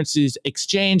cryptocurrencies,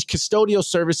 exchange, custodial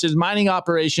services, mining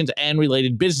operations, and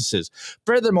related businesses.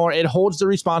 Furthermore, it holds the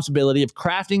responsibility of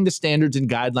crafting the standards and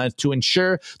guidelines to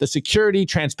ensure the security,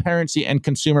 transparency, and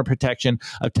consumer protection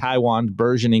of Taiwan's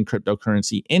burgeoning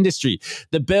cryptocurrency industry.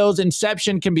 The bill's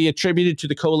inception can be attributed to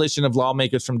the coalition of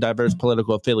lawmakers from diverse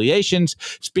political affiliations,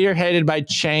 spearheaded by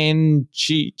Chen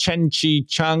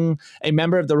Chi-chung, a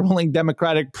member of the ruling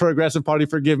Democratic Progressive Party,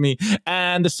 forgive me,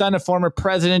 and the son of former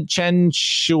President Chen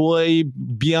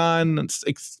Shui-bian,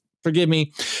 forgive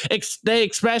me. They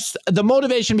expressed the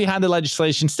motivation behind the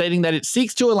legislation, stating that it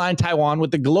seeks to align Taiwan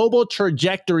with the global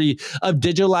trajectory of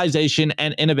digitalization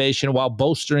and innovation while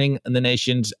bolstering the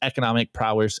nation's economic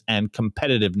prowess and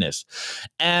competitiveness.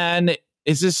 And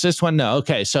is this one? No.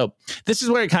 Okay, so this is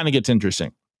where it kind of gets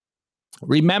interesting.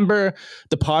 Remember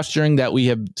the posturing that we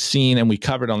have seen and we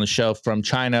covered on the show from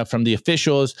China, from the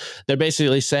officials. They're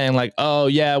basically saying like, oh,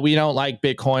 yeah, we don't like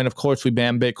Bitcoin. Of course, we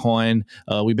ban Bitcoin.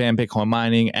 We ban Bitcoin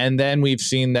mining. And then we've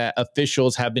seen that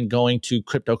officials have been going to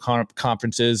crypto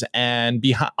conferences and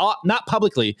not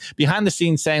publicly, behind the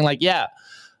scenes saying like, yeah,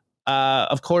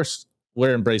 of course,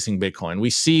 we're embracing Bitcoin. We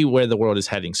see where the world is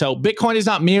heading. So Bitcoin is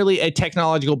not merely a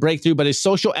technological breakthrough, but a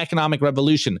social economic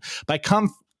revolution. By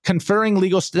conferring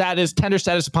legal status, tender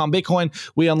status upon Bitcoin,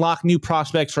 we unlock new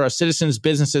prospects for our citizens,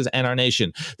 businesses, and our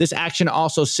nation. This action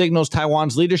also signals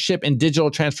Taiwan's leadership in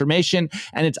digital transformation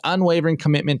and its unwavering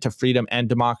commitment to freedom and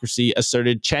democracy,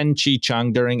 asserted Chen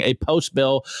Chi-chung during a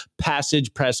post-bill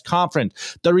passage press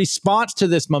conference. The response to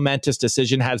this momentous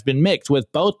decision has been mixed,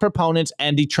 with both proponents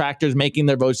and detractors making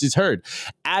their voices heard.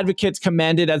 Advocates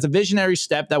commend it as a visionary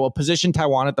step that will position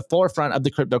Taiwan at the forefront of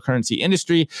the cryptocurrency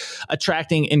industry,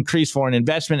 attracting increased foreign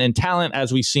investment and talent,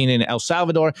 as we've seen in El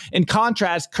Salvador. In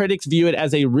contrast, critics view it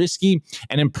as a risky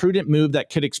and imprudent move that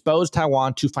could expose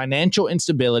Taiwan to financial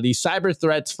instability, cyber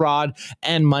threats, fraud,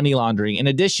 and money laundering. In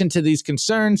addition to these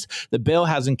concerns, the bill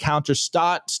has encountered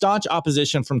staunch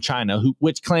opposition from China,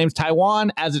 which claims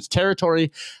Taiwan, as its territory,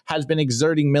 has been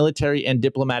exerting military and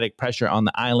diplomatic pressure on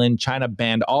the island. China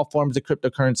banned all forms of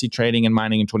cryptocurrency trading and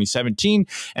mining in 2017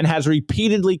 and has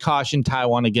repeatedly cautioned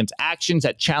Taiwan against actions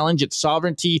that challenge its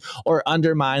sovereignty or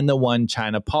undermine the One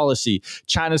China policy.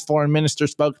 China's foreign minister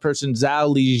spokesperson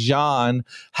Zhao Lijian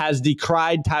has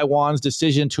decried Taiwan's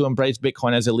decision to embrace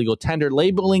Bitcoin as a legal tender,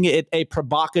 labeling it a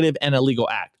provocative and illegal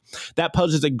act that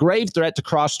poses a grave threat to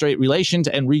cross-strait relations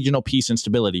and regional peace and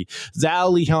stability.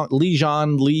 Zhao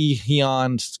Lijian,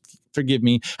 forgive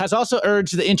me, has also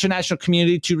urged the international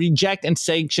community to reject and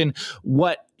sanction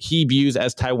what he views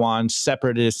as Taiwan's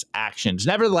separatist actions.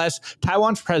 Nevertheless,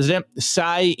 Taiwan's president,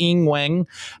 Tsai Ing-wen,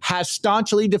 has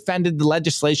staunchly defended the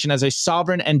legislation as a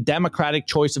sovereign and democratic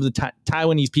choice of the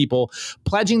Taiwanese people,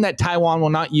 pledging that Taiwan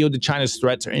will not yield to China's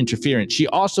threats or interference. She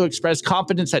also expressed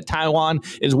confidence that Taiwan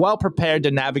is well prepared to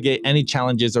navigate any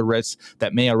challenges or risks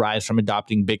that may arise from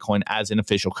adopting Bitcoin as an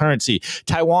official currency.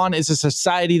 Taiwan is a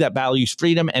society that values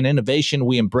freedom and innovation.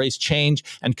 We embrace change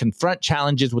and confront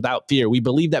challenges without fear. We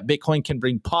believe that Bitcoin can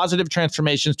bring positive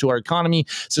transformations to our economy,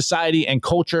 society, and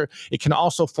culture. It can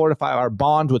also fortify our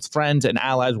bond with friends and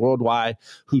allies worldwide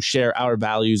who share our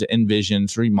values and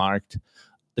visions, remarked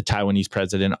the Taiwanese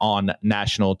president on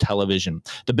national television.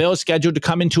 The bill is scheduled to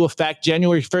come into effect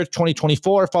January 1st,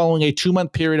 2024, following a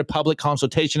 2-month period of public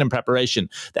consultation and preparation.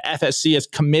 The FSC is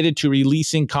committed to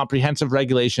releasing comprehensive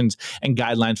regulations and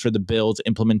guidelines for the bill's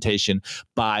implementation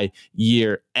by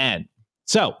year end.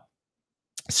 So,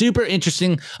 super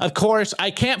interesting. Of course, I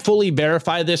can't fully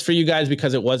verify this for you guys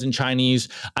because it was in Chinese.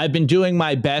 I've been doing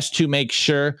my best to make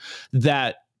sure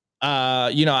that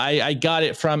I got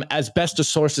it from as best a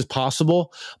source as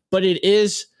possible, but it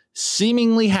is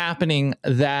seemingly happening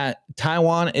that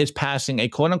Taiwan is passing a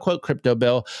quote unquote crypto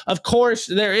bill. Of course,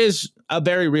 there is a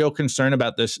very real concern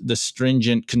about the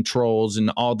stringent controls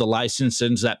and all the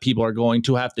licenses that people are going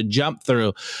to have to jump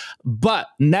through. But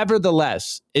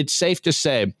nevertheless, it's safe to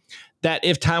say that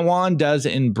if Taiwan does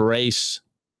embrace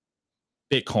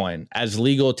Bitcoin as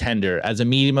legal tender, as a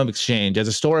medium of exchange, as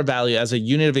a store of value, as a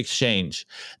unit of exchange,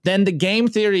 then the game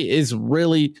theory is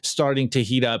really starting to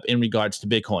heat up in regards to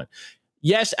Bitcoin.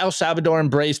 Yes, El Salvador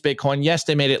embraced Bitcoin. Yes,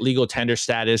 they made it legal tender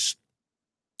status.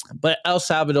 But El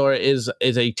Salvador is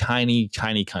a tiny,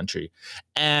 tiny country.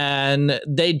 And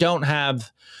they don't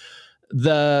have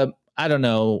the, I don't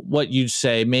know what you'd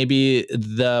say, maybe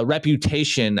the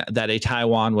reputation that a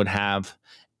Taiwan would have.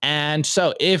 And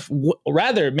so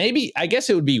maybe I guess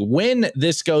it would be when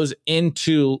this goes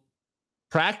into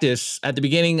practice at the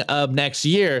beginning of next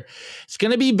year, it's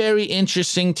going to be very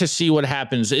interesting to see what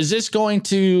happens. Is this going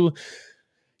to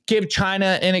give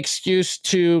China an excuse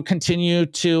to continue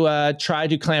to try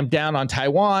to clamp down on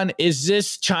Taiwan? Is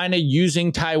this China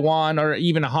using Taiwan or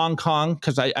even Hong Kong?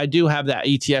 Because I do have that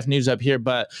ETF news up here,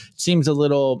 but it seems a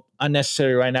little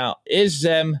unnecessary right now. Is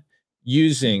them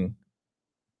using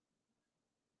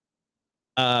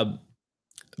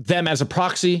them as a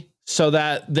proxy so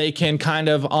that they can kind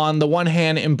of, on the one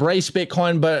hand, embrace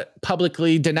Bitcoin, but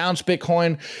publicly denounce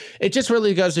Bitcoin? It just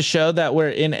really goes to show that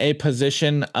we're in a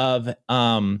position of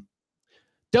don't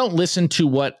listen to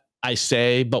what I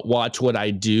say, but watch what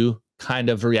I do kind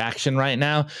of reaction right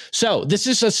now. So this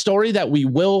is a story that we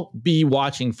will be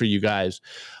watching for you guys,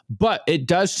 but it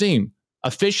does seem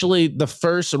officially the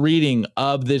first reading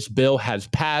of this bill has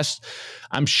passed.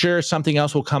 I'm sure something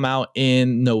else will come out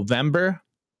in November.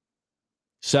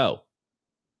 So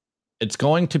it's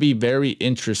going to be very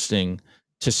interesting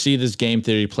to see this game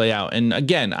theory play out. And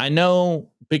again, I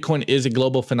know Bitcoin is a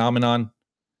global phenomenon,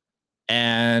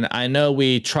 and I know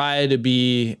we try to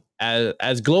be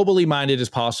as globally minded as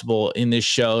possible in this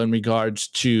show in regards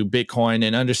to Bitcoin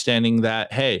and understanding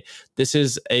that, hey, this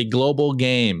is a global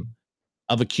game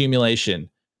of accumulation.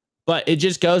 But it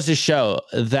just goes to show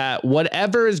that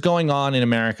whatever is going on in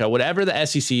America, whatever the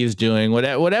SEC is doing,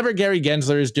 whatever Gary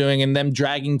Gensler is doing and them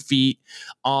dragging feet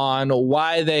on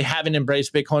why they haven't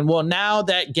embraced Bitcoin, well, now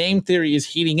that game theory is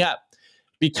heating up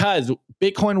because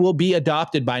Bitcoin will be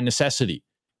adopted by necessity.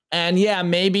 And yeah,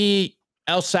 maybe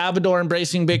El Salvador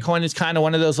embracing Bitcoin is kind of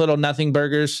one of those little nothing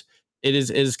burgers. It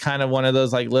is kind of one of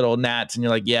those like little gnats, and you're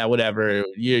like, yeah, whatever.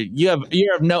 You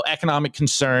have no economic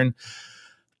concern.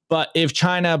 But if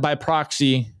China, by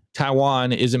proxy,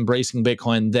 Taiwan is embracing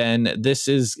Bitcoin, then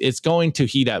it's going to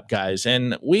heat up, guys.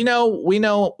 And we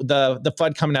know the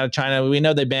FUD coming out of China. We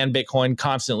know they ban Bitcoin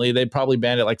constantly. They probably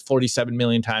banned it like 47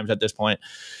 million times at this point.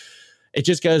 It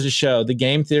just goes to show the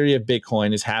game theory of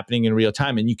Bitcoin is happening in real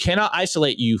time, and you cannot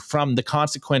isolate you from the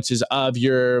consequences of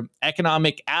your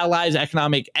economic allies,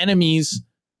 economic enemies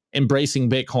embracing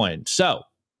Bitcoin. So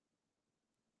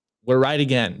we're right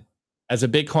again. As a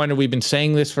Bitcoiner, we've been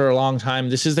saying this for a long time.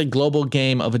 This is a global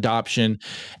game of adoption,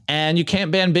 and you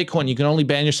can't ban Bitcoin. You can only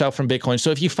ban yourself from Bitcoin.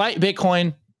 So if you fight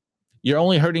Bitcoin, you're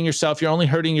only hurting yourself. You're only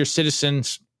hurting your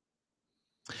citizens.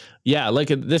 Yeah,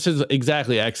 this is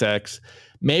exactly XX.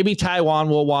 Maybe Taiwan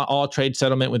will want all trade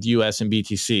settlement with US and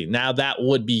BTC. Now, that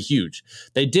would be huge.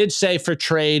 They did say for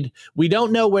trade. We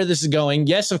don't know where this is going.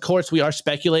 Yes, of course, we are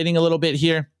speculating a little bit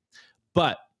here,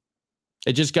 but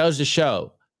it just goes to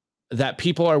show that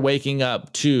people are waking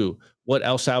up to what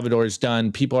El Salvador has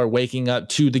done. People are waking up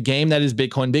to the game that is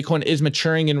Bitcoin. Bitcoin is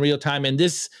maturing in real time, and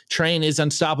this train is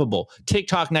unstoppable.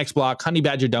 TikTok next block, Honey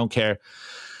Badger don't care.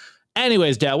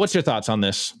 Anyways, Dad, what's your thoughts on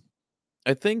this?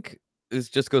 I think this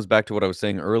just goes back to what I was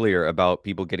saying earlier about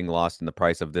people getting lost in the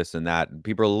price of this and that.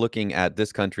 People are looking at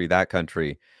this country, that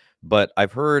country. But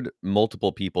I've heard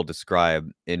multiple people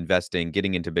describe investing,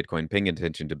 getting into Bitcoin, paying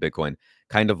attention to Bitcoin,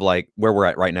 kind of like where we're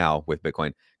at right now with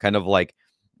Bitcoin, kind of like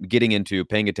getting into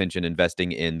paying attention,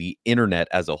 investing in the internet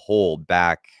as a whole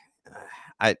back.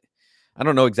 I I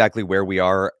don't know exactly where we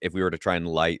are if we were to try and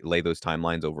lay those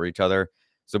timelines over each other.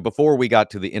 So before we got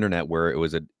to the internet, where it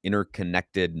was an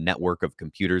interconnected network of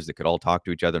computers that could all talk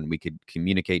to each other and we could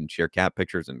communicate and share cat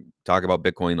pictures and talk about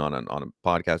Bitcoin on a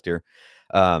podcast here,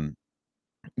 um,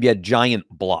 we had giant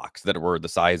blocks that were the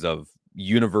size of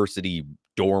university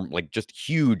dorm, like just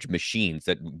huge machines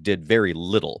that did very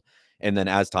little. And then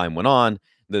as time went on,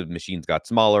 the machines got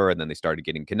smaller and then they started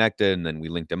getting connected. And then we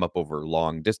linked them up over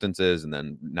long distances. And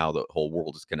then now the whole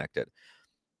world is connected.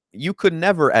 You could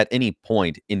never at any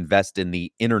point invest in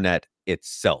the internet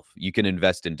itself. You can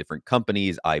invest in different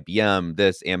companies, IBM,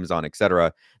 this, Amazon,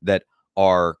 etc., that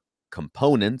are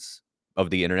components of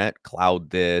the internet, cloud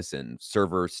this and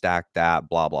server stack that,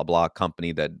 blah blah blah,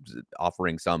 company that's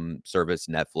offering some service,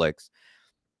 Netflix.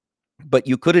 But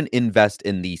you couldn't invest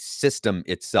in the system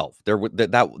itself.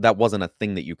 That wasn't a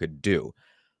thing that you could do.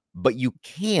 But you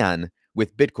can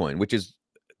with Bitcoin, which is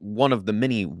one of the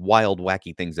many wild,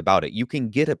 wacky things about it. You can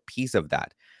get a piece of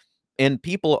that. And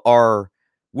people are,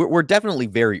 we're definitely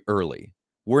very early.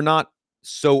 We're not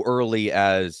so early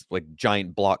as like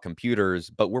giant block computers,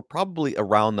 but we're probably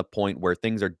around the point where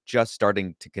things are just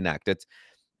starting to connect.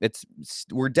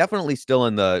 We're definitely still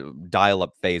in the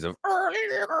dial-up phase of,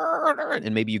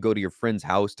 and maybe you go to your friend's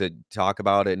house to talk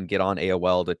about it and get on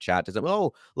AOL to chat to them.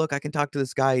 Oh, look, I can talk to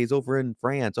this guy. He's over in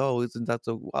France. Oh, isn't that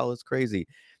so? Wow, it's crazy.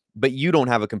 But you don't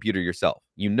have a computer yourself.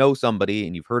 You know somebody,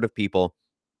 and you've heard of people.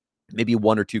 Maybe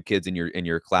one or two kids in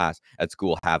your class at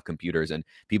school have computers, and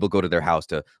people go to their house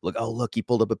to look. Oh, look, he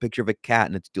pulled up a picture of a cat,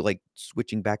 and it's like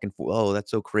switching back and forth. Oh,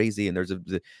 that's so crazy. And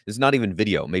there's not even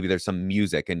video. Maybe there's some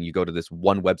music, and you go to this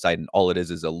one website, and all it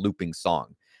is a looping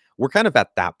song. We're kind of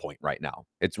at that point right now.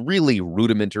 It's really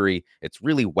rudimentary. It's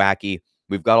really wacky.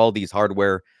 We've got all these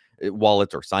hardware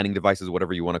wallets or signing devices,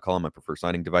 whatever you want to call them. I prefer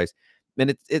signing device,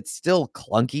 and it's still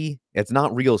clunky. It's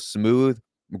not real smooth.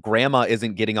 Grandma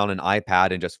isn't getting on an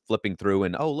iPad and just flipping through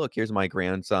and, oh, look, here's my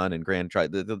grandson and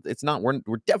grandchild. It's not, we're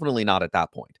definitely not at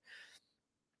that point.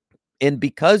 And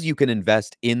because you can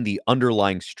invest in the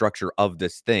underlying structure of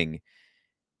this thing,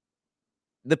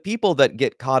 the people that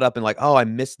get caught up in like, oh, I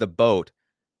missed the boat,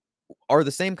 are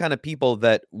the same kind of people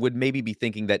that would maybe be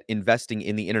thinking that investing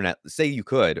in the internet, say you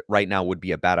could right now, would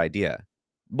be a bad idea.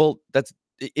 Well,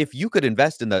 if you could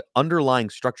invest in the underlying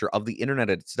structure of the internet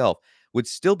itself, would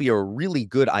still be a really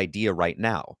good idea right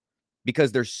now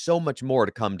because there's so much more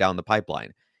to come down the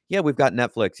pipeline. Yeah, we've got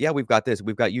Netflix. Yeah, we've got this.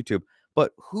 We've got YouTube.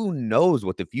 But who knows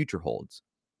what the future holds?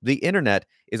 The internet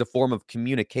is a form of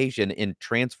communication and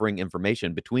transferring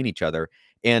information between each other.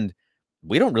 And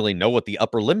we don't really know what the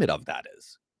upper limit of that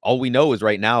is. All we know is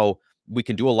right now we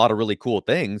can do a lot of really cool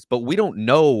things, but we don't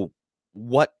know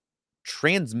what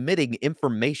transmitting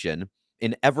information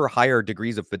in ever higher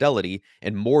degrees of fidelity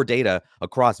and more data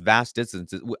across vast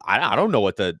distances. I don't know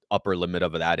what the upper limit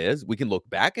of that is. We can look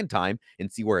back in time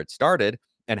and see where it started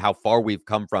and how far we've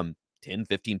come from 10,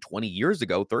 15, 20 years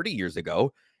ago, 30 years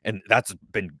ago. And that's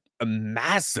been a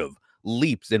massive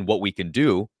leaps in what we can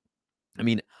do. I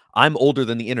mean, I'm older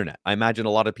than the internet. I imagine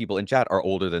a lot of people in chat are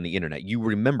older than the internet. You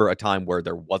remember a time where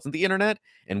there wasn't the internet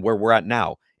and where we're at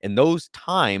now. And those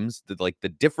times, like the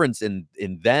difference in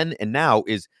then and now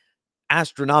is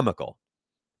astronomical.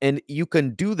 And you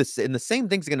can do this, and the same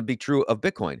thing's going to be true of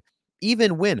Bitcoin.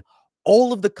 Even when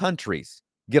all of the countries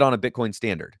get on a Bitcoin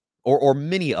standard, or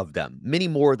many of them, many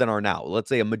more than are now. Let's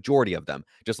say a majority of them,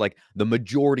 just like the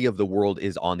majority of the world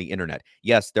is on the internet.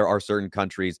 Yes, there are certain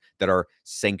countries that are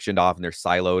sanctioned off and they're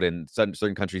siloed, and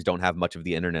certain countries don't have much of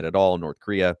the internet at all. North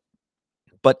Korea,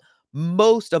 but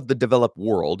most of the developed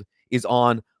world is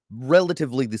on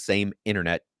relatively the same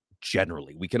internet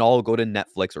generally. We can all go to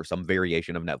Netflix or some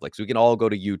variation of Netflix. We can all go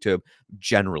to YouTube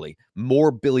generally.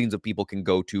 More billions of people can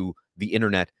go to the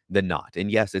internet than not. And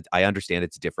yes, I understand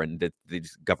it's different that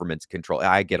these governments control.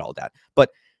 I get all that. But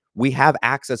we have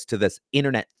access to this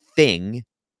internet thing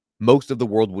most of the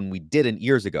world when we didn't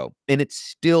years ago. And it's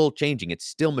still changing. It's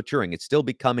still maturing. It's still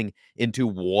becoming into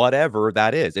whatever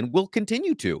that is and will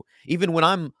continue to. Even when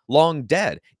I'm long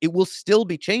dead, it will still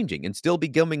be changing and still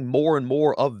becoming more and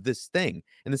more of this thing.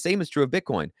 And the same is true of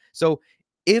Bitcoin. So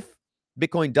if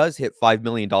Bitcoin does hit $5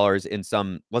 million in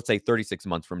some, let's say 36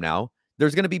 months from now,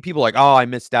 there's going to be people like, oh, I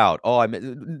missed out.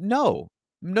 No,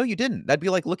 you didn't. That'd be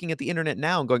like looking at the internet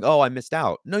now and going, oh, I missed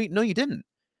out. No, you didn't.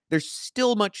 There's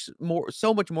still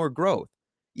so much more growth.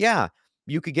 Yeah,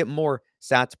 you could get more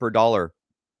sats per dollar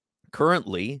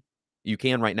currently. You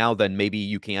can right now than maybe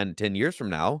you can 10 years from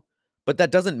now. But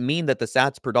that doesn't mean that the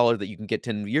sats per dollar that you can get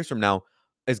 10 years from now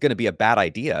is going to be a bad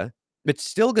idea. It's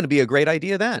still going to be a great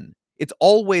idea then. It's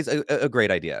always a great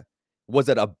idea. Was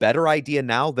it a better idea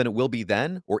now than it will be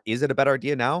then? Or is it a better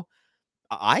idea now?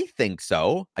 I think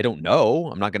so. I don't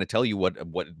know. I'm not going to tell you what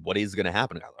is going to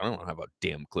happen. I don't have a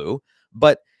damn clue.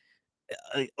 But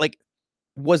like,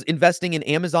 was investing in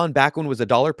Amazon back when it was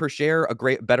 $1 per share a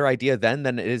better idea then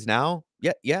than it is now?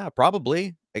 Yeah,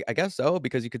 probably. I guess so,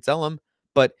 because you could sell them.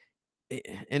 But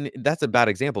and that's a bad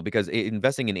example, because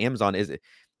investing in Amazon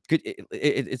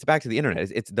it's back to the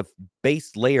internet. It's the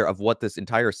base layer of what this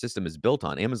entire system is built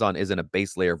on. Amazon isn't a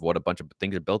base layer of what a bunch of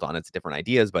things are built on. It's different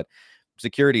ideas, but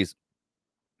securities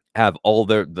have all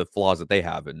the flaws that they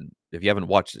have. And if you haven't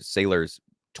watched Saylor's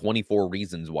 24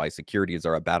 reasons why securities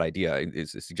are a bad idea, I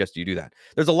suggest you do that.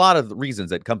 There's a lot of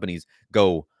reasons that companies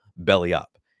go belly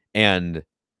up. And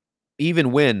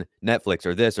even when Netflix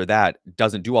or this or that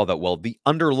doesn't do all that well, the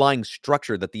underlying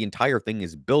structure that the entire thing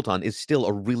is built on is still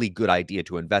a really good idea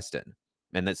to invest in.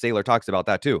 And that Saylor talks about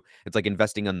that too. It's like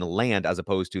investing on the land as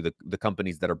opposed to the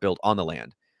companies that are built on the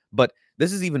land. But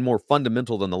this is even more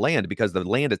fundamental than the land, because the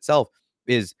land itself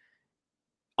is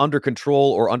under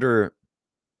control, or under,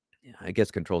 I guess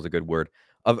control is a good word,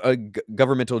 of a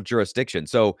governmental jurisdiction.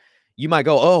 So you might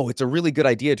go, oh, it's a really good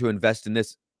idea to invest in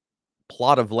this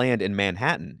plot of land in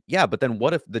Manhattan. Yeah, but then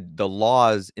what if the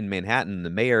laws in Manhattan, the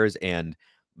mayors and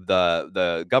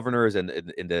the governors and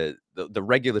the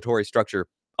regulatory structure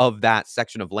of that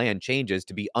section of land changes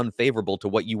to be unfavorable to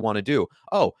what you want to do?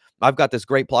 Oh, I've got this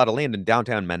great plot of land in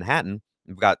downtown Manhattan.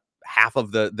 I've got half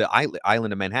of the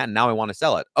island of Manhattan. Now I want to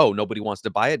sell it. Oh, nobody wants to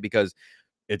buy it because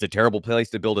it's a terrible place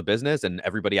to build a business, and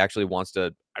everybody actually wants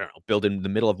to, I don't know, build in the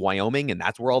middle of Wyoming, and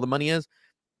that's where all the money is.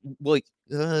 Well,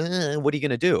 what are you going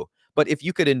to do? But if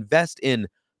you could invest in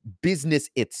business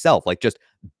itself, like just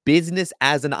business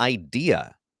as an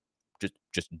idea,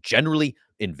 just generally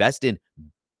invest in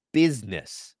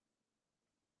business.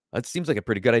 That seems like a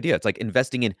pretty good idea. It's like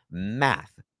investing in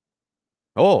math.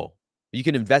 Oh, you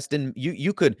can invest in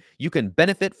you can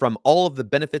benefit from all of the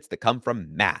benefits that come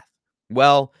from math.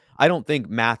 Well, I don't think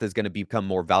math is going to become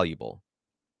more valuable.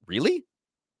 Really?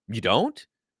 You don't?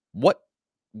 What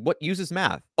uses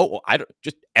math? Oh, I don't,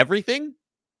 just everything?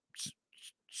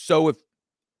 So if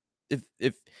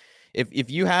if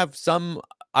if you have some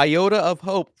iota of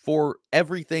hope for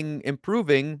everything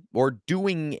improving or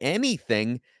doing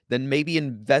anything, then maybe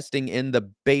investing in the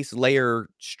base layer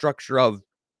structure of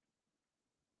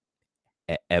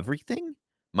everything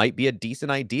might be a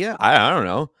decent idea. I don't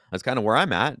know. That's kind of where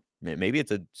I'm at. Maybe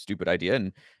it's a stupid idea,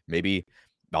 and maybe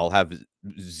I'll have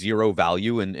zero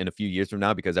value in a few years from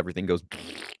now because everything goes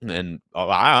and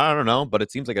I don't know. But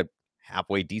it seems like a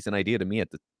halfway decent idea to me at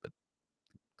the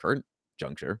current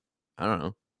juncture. I don't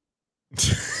know.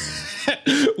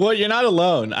 Well, you're not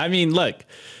alone. I mean, look,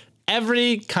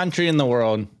 every country in the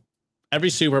world, every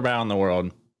superpower in the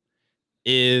world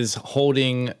is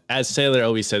holding, as Sailor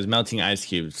always says, melting ice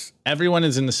cubes. Everyone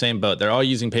is in the same boat. They're all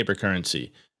using paper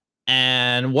currency.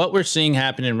 And what we're seeing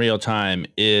happen in real time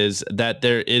is that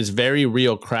there is very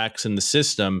real cracks in the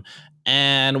system.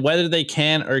 And whether they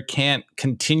can or can't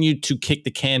continue to kick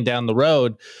the can down the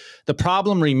road, the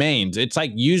problem remains. It's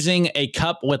like using a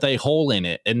cup with a hole in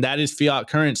it, and that is fiat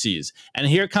currencies. And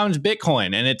here comes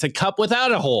Bitcoin, and it's a cup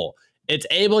without a hole. It's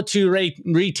able to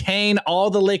retain all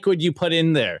the liquid you put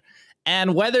in there.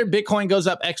 And whether Bitcoin goes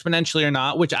up exponentially or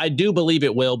not, which I do believe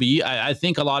it will be, I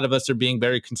think a lot of us are being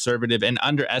very conservative and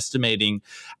underestimating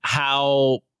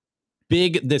how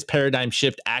big this paradigm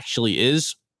shift actually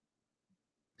is.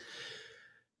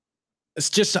 It's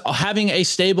just having a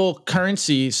stable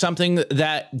currency, something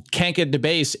that can't get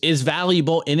debased, is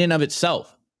valuable in and of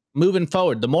itself. Moving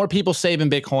forward, the more people save in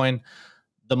Bitcoin,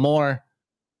 the more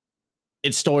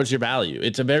it stores your value.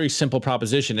 It's a very simple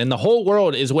proposition. And the whole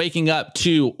world is waking up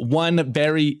to one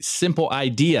very simple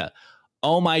idea.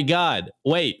 Oh my God,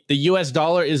 wait, the US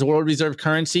dollar is world reserve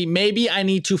currency. Maybe I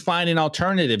need to find an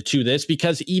alternative to this,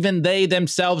 because even they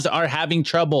themselves are having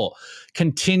trouble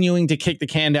continuing to kick the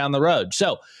can down the road.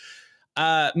 So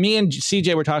me and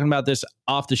CJ were talking about this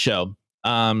off the show.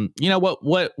 You know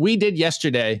what we did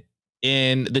yesterday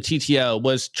in the TTO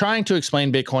was trying to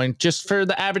explain Bitcoin just for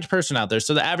the average person out there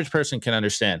so the average person can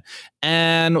understand.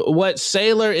 And what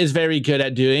Saylor is very good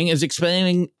at doing is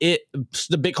explaining the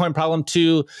Bitcoin problem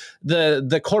to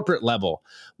the corporate level.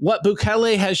 What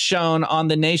Bukele has shown on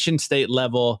the nation state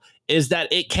level is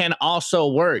that it can also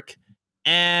work.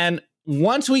 And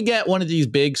once we get one of these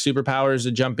big superpowers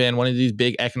to jump in, one of these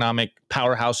big economic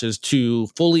powerhouses to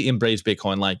fully embrace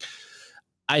Bitcoin, like,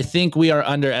 I think we are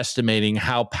underestimating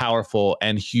how powerful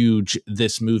and huge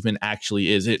this movement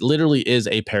actually is. It literally is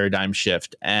a paradigm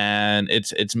shift, and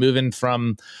it's moving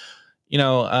from,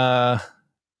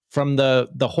 from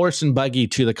the horse and buggy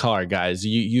to the car, guys.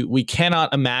 We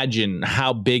cannot imagine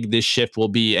how big this shift will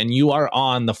be, and you are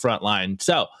on the front line.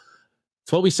 So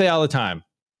it's what we say all the time.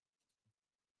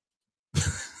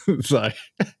 Sorry.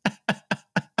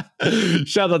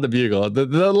 Shout out the Bugle,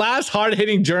 the last hard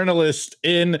hitting journalist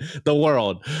in the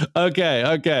world.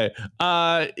 Okay.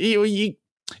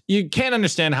 You can't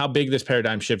understand how big this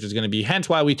paradigm shift is going to be. Hence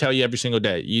why we tell you every single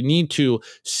day, you need to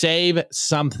save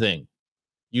something.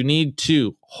 You need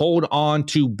to hold on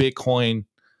to Bitcoin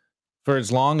for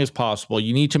as long as possible.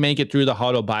 You need to make it through the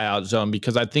HODL buyout zone,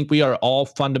 because I think we are all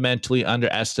fundamentally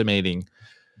underestimating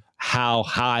how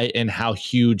high and how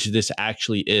huge this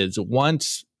actually is.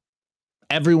 Once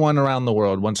everyone around the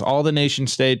world, once all the nation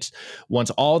states,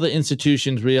 once all the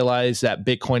institutions realize that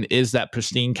Bitcoin is that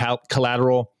pristine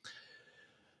collateral,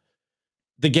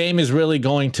 the game is really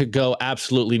going to go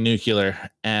absolutely nuclear.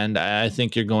 And I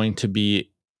think you're going to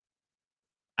be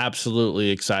absolutely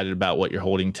excited about what you're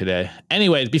holding today.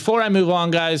 Anyways, before I move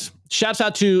on, guys, shouts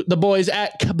out to the boys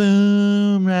at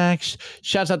Kaboom Racks.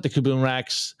 Shouts out to Kaboom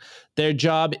Racks. Their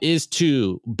job is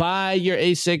to buy your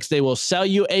ASICs. They will sell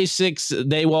you ASICs.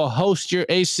 They will host your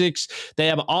ASICs. They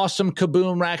have awesome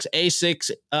Kaboom Racks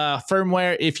ASICs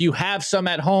firmware. If you have some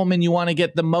at home and you want to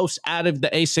get the most out of the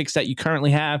ASICs that you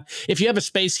currently have, if you have a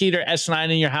space heater S9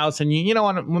 in your house and you don't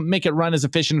want to make it run as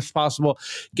efficient as possible,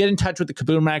 get in touch with the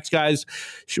Kaboom Racks guys.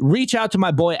 Reach out to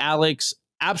my boy Alex.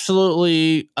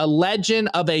 Absolutely a legend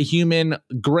of a human.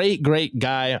 Great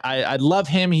guy. I love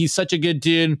him. He's such a good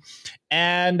dude.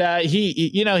 And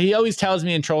he always tells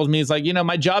me and trolls me. He's like,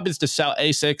 my job is to sell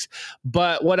ASICs,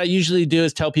 but what I usually do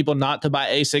is tell people not to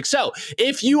buy ASICs. So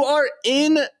if you are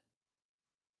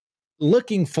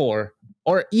looking for,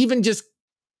 or even just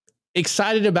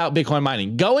excited about Bitcoin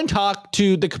mining, go and talk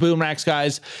to the Kaboom Racks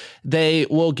guys. They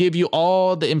will give you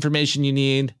all the information you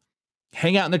need.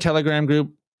 Hang out in their Telegram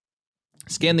group.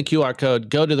 Scan the QR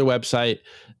code, go to their website.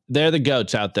 They're the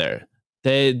goats out there.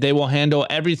 They will handle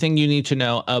everything you need to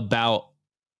know about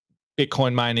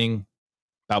Bitcoin mining,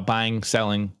 about buying,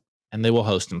 selling, and they will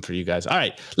host them for you guys. All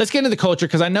right, let's get into the culture,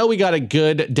 because I know we got a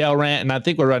good Dell rant, and I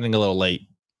think we're running a little late.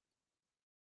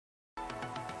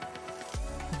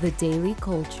 The Daily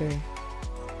Culture.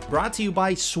 Brought to you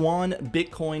by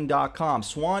SwanBitcoin.com.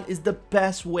 Swan is the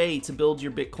best way to build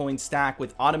your Bitcoin stack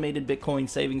with automated Bitcoin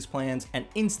savings plans and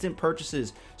instant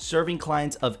purchases, serving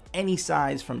clients of any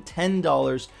size from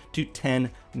 $10 to $10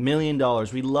 million.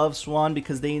 We love Swan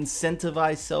because they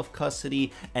incentivize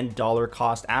self-custody and dollar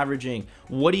cost averaging.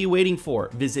 What are you waiting for?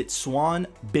 Visit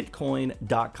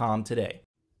SwanBitcoin.com today.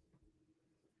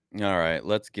 All right,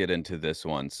 let's get into this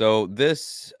one. So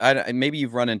maybe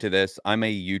you've run into this. I'm a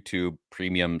YouTube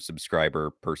premium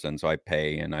subscriber person, so I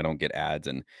pay and I don't get ads,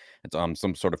 and it's on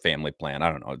some sort of family plan. I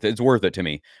don't know. It's worth it to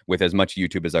me with as much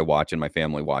YouTube as I watch and my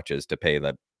family watches to pay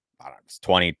the, I don't know, it's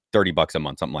 20, 30 bucks a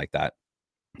month, something like that.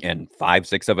 And 5,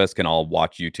 6 of us can all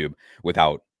watch YouTube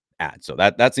without ads. So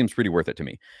that seems pretty worth it to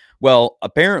me. Well,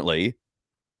 apparently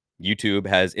YouTube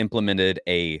has implemented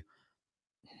a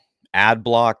ad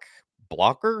blocker,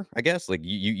 I guess. Like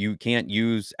you can't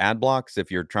use ad blocks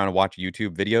if you're trying to watch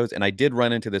YouTube videos. And I did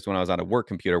run into this when I was on a work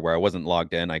computer where I wasn't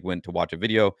logged in. I went to watch a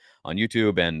video on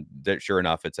YouTube, and sure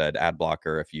enough, it said ad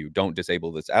blocker. If you don't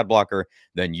disable this ad blocker,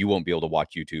 then you won't be able to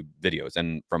watch YouTube videos.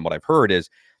 And from what I've heard is,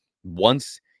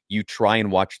 once you try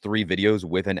and watch 3 videos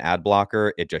with an ad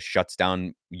blocker, it just shuts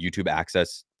down YouTube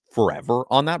access forever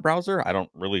on that browser.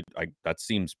 That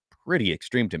seems pretty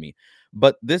extreme to me.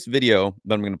 But this video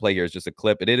that I'm going to play here is just a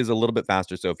clip. It is a little bit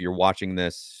faster. So if you're watching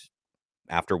this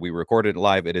after we recorded it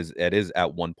live, it is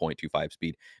at 1.25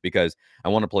 speed, because I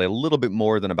want to play a little bit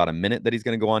more than about a minute that he's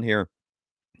going to go on here.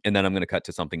 And then I'm going to cut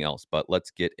to something else. But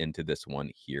let's get into this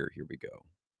one here. Here we go.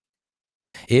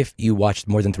 If you watch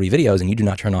more than 3 videos and you do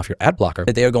not turn off your ad blocker,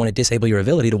 that they are going to disable your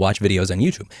ability to watch videos on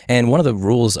YouTube. And one of the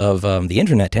rules of the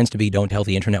internet tends to be don't tell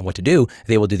the internet what to do.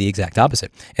 They will do the exact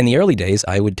opposite. In the early days,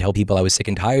 I would tell people I was sick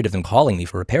and tired of them calling me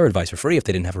for repair advice for free if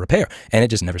they didn't have a repair. And it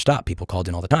just never stopped. People called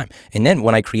in all the time. And then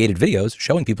when I created videos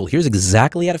showing people, here's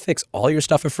exactly how to fix all your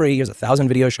stuff for free. Here's 1,000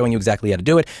 videos showing you exactly how to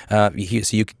do it.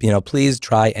 So you please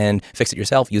try and fix it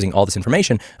yourself using all this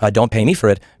information. Don't pay me for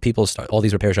it. All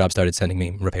these repair shops started sending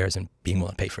me repairs and being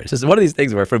willing to pay for it. This is one of these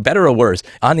things where, for better or worse,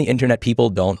 on the internet, people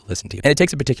don't listen to you. And it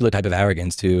takes a particular type of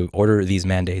arrogance to order these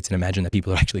mandates and imagine that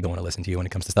people are actually going to listen to you when it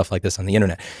comes to stuff like this on the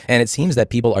internet. And it seems that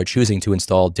people are choosing to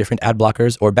install different ad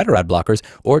blockers or better ad blockers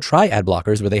or try ad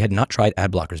blockers where they had not tried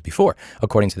ad blockers before.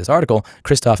 According to this article,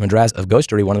 Christoph Madraz of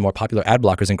Ghostery, one of the more popular ad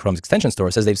blockers in Chrome's extension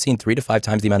store, says they've seen 3 to 5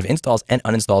 times the amount of installs and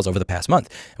uninstalls over the past month,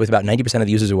 with about 90% of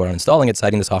the users who are uninstalling it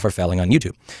citing the software failing on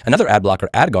YouTube. Another ad blocker,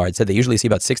 AdGuard, said they usually see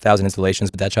about 6,000 installations,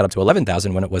 but that shot up to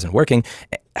 11,000 when it wasn't working.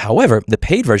 However, the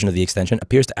paid version of the extension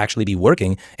appears to actually be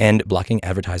working and blocking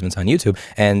advertisements on YouTube.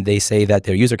 And they say that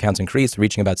their user counts increased,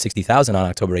 reaching about 60,000 on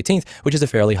October 18th, which is a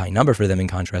fairly high number for them in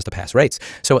contrast to past rates.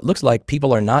 So it looks like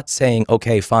people are not saying,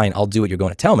 okay, fine, I'll do what you're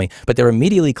going to tell me, but they're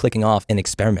immediately clicking off and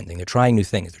experimenting. They're trying new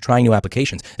things. They're trying new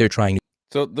applications. They're trying new.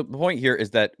 So the point here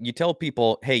is that you tell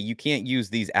people, hey, you can't use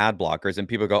these ad blockers, and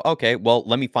people go, okay, well,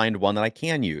 let me find one that I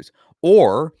can use.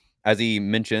 Or, as he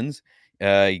mentions,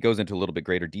 he goes into a little bit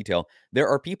greater detail. There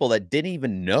are people that didn't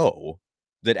even know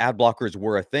that ad blockers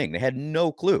were a thing. They had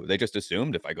no clue. They just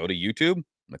assumed if I go to YouTube, I'm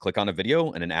gonna click on a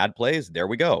video and an ad plays, there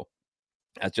we go.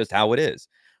 That's just how it is.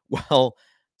 Well,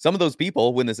 some of those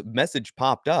people, when this message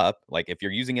popped up, like if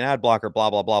you're using an ad blocker,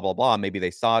 blah, blah, blah, blah, blah, maybe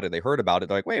they saw it or they heard about it.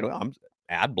 They're like, wait, I'm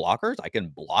ad blockers? I can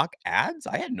block ads?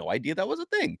 I had no idea that was a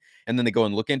thing. And then they go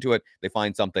and look into it, they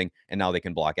find something, and now they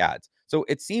can block ads. So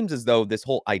it seems as though this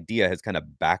whole idea has kind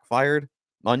of backfired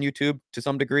on YouTube to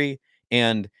some degree.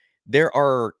 And there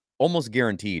are almost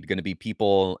guaranteed going to be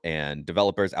people and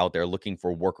developers out there looking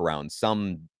for workarounds,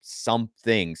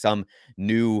 something, some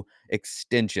new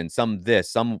extension, some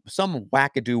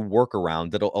wackadoo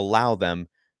workaround that'll allow them,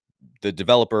 the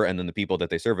developer and then the people that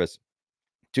they service,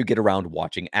 to get around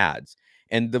watching ads.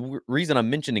 And the reason I'm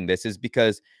mentioning this is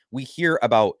because we hear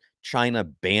about China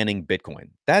banning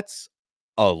Bitcoin. That's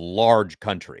a large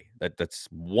country. That's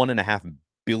 1.5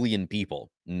 billion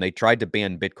people, and they tried to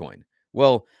ban Bitcoin.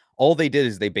 Well, all they did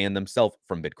is they banned themselves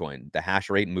from Bitcoin. The hash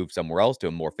rate moved somewhere else to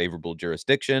a more favorable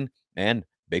jurisdiction, and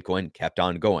Bitcoin kept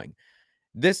on going.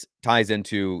 This ties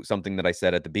into something that I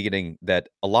said at the beginning, that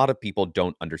a lot of people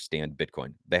don't understand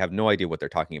Bitcoin. They have no idea what they're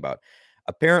talking about.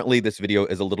 Apparently, this video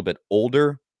is a little bit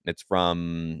older. It's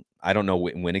from, I don't know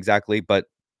when exactly, but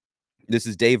this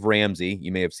is Dave Ramsey.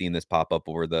 You may have seen this pop up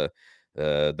over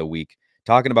the week,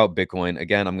 talking about Bitcoin.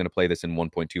 Again, I'm going to play this in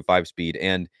 1.25 speed.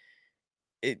 And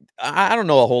I don't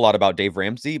know a whole lot about Dave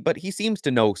Ramsey, but he seems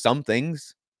to know some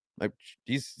things. Like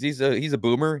he's a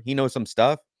boomer. He knows some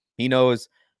stuff. He knows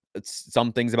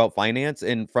some things about finance,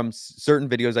 and from certain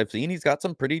videos I've seen, he's got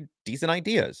some pretty decent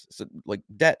ideas. So, like,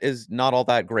 debt is not all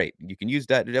that great. You can use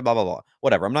debt, blah blah blah.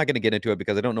 Whatever. I'm not going to get into it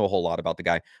because I don't know a whole lot about the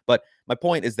guy. But my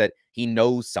point is that he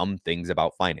knows some things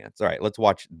about finance. All right, let's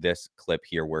watch this clip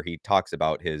here where he talks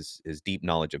about his deep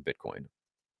knowledge of Bitcoin.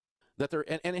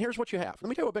 And here's what you have. Let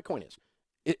me tell you what Bitcoin is.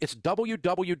 It's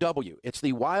WWW. It's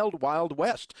the wild, wild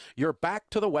west. You're back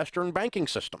to the Western banking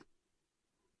system.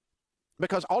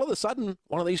 Because all of a sudden,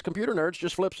 one of these computer nerds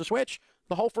just flips a switch.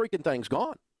 The whole freaking thing's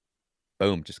gone.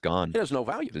 Boom, just gone. It has no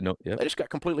value. Yep. They just got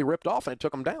completely ripped off, and it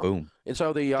took them down. Boom. And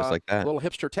so the like little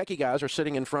hipster techie guys are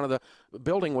sitting in front of the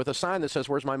building with a sign that says,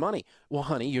 "Where's my money?" Well,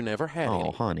 honey, you never had any.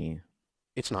 Oh, honey.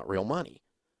 It's not real money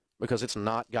because it's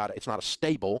not a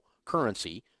stable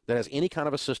currency that has any kind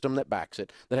of a system that backs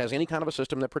it, that has any kind of a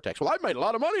system that protects. Well, I've made a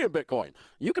lot of money in Bitcoin.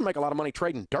 You can make a lot of money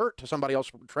trading dirt to somebody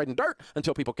else trading dirt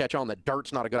until people catch on that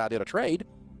dirt's not a good idea to trade.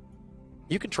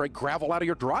 You can trade gravel out of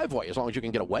your driveway as long as you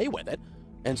can get away with it.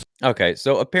 And okay,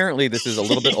 so apparently this is a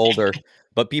little bit older,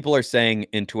 but people are saying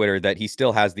in Twitter that he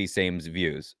still has these same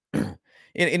views.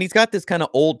 And he's got this kind of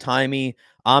old-timey,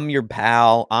 I'm your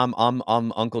pal, I'm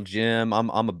Uncle Jim,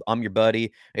 I'm your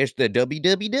buddy. It's the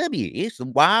WWW. It's the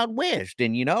Wild West.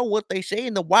 And you know what they say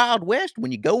in the Wild West?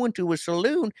 When you go into a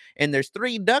saloon and there's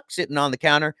 3 ducks sitting on the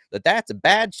counter, that's a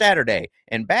bad Saturday.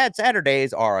 And bad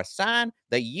Saturdays are a sign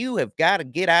that you have got to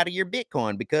get out of your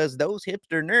Bitcoin, because those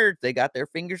hipster nerds, they got their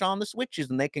fingers on the switches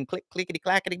and they can click, clickety,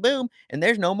 clackety, boom, and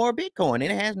there's no more Bitcoin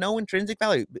and it has no intrinsic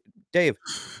value. Dave,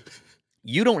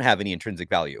 you don't have any intrinsic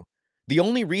value. The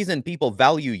only reason people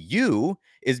value you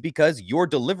is because you're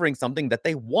delivering something that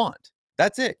they want.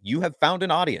 That's it. You have found an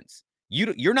audience.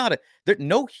 You're not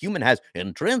no human has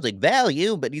intrinsic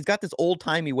value, but he's got this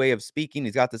old-timey way of speaking.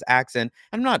 He's got this accent.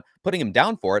 I'm not putting him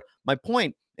down for it. My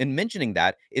point in mentioning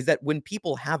that is that when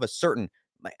people have a certain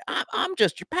like, I'm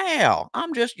just your pal.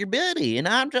 I'm just your buddy, and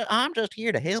I'm just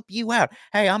here to help you out.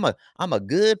 Hey, I'm a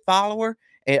good follower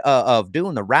of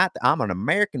doing the right. I'm an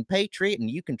American patriot, and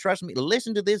you can trust me to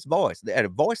listen to this voice. A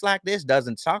voice like this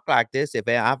doesn't talk like this if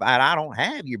I don't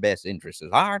have your best interests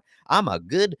at heart. I'm a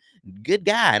good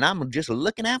guy, and I'm just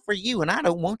looking out for you, and I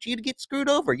don't want you to get screwed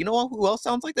over. You know who else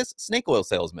sounds like this? Snake oil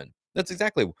salesman. That's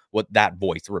exactly what that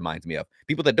voice reminds me of.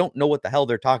 People that don't know what the hell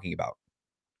they're talking about.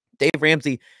 Dave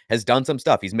Ramsey has done some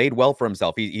stuff. He's made well for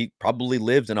himself. He probably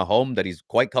lives in a home that he's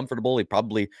quite comfortable. He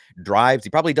probably drives. He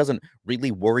probably doesn't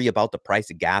really worry about the price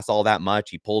of gas all that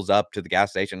much. He pulls up to the gas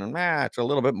station and it's a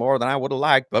little bit more than I would have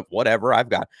liked, but whatever.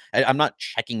 I'm not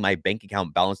checking my bank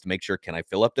account balance to make sure, can I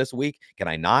fill up this week? Can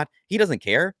I not? He doesn't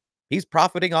care. He's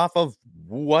profiting off of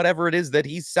whatever it is that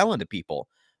he's selling to people.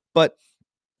 But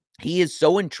he is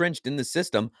so entrenched in the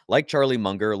system, like Charlie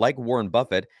Munger, like Warren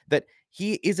Buffett, that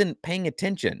he isn't paying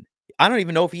attention. I don't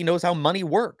even know if he knows how money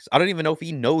works. I don't even know if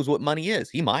he knows what money is.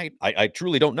 He might. I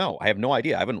truly don't know. I have no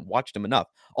idea. I haven't watched him enough.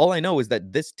 All I know is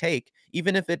that this take,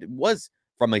 even if it was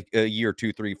from a year,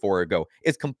 2, 3, 4 ago,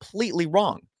 is completely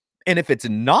wrong. And if it's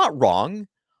not wrong,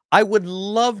 I would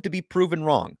love to be proven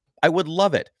wrong. I would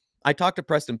love it. I talked to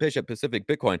Preston Pish at Pacific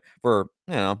Bitcoin for,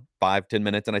 5-10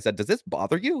 minutes, and I said, does this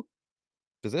bother you?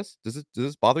 Does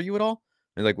this bother you at all?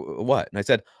 And he's like, what? And I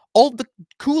said, all the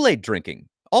Kool-Aid drinking,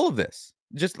 all of this.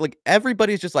 Just like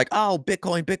everybody's just like, oh,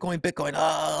 Bitcoin, Bitcoin, Bitcoin.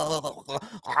 Oh,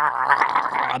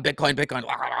 Bitcoin,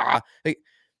 Bitcoin. Hey,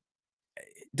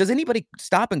 does anybody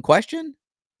stop and question?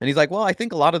 And he's like, well, I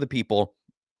think a lot of the people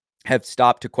have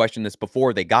stopped to question this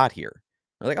before they got here.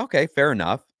 I'm like, okay, fair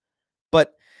enough.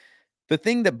 But the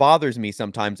thing that bothers me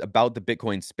sometimes about the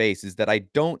Bitcoin space is that I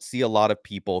don't see a lot of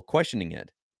people questioning it.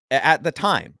 At the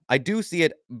time, I do see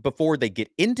it before they get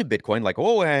into Bitcoin, like,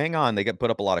 oh, hang on, they get put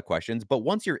up a lot of questions. But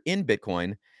once you're in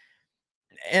Bitcoin,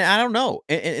 and I don't know.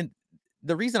 And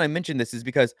the reason I mention this is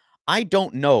because I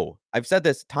don't know. I've said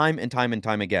this time and time and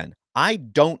time again. I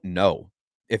don't know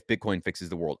if Bitcoin fixes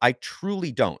the world. I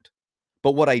truly don't.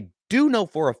 But what I do know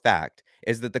for a fact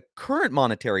is that the current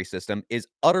monetary system is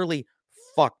utterly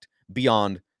fucked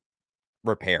beyond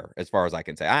repair, as far as I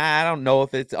can say. I don't know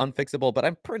if it's unfixable, but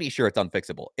I'm pretty sure it's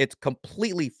unfixable. It's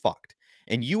completely fucked.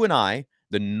 And you and I,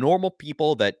 the normal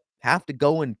people that have to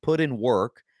go and put in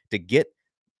work to get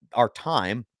our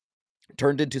time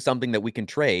turned into something that we can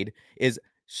trade, is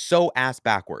so ass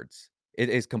backwards. It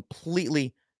is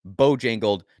completely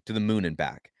bojangled to the moon and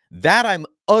back. That I'm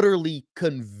utterly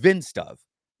convinced of.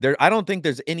 I don't think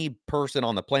there's any person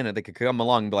on the planet that could come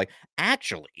along and be like,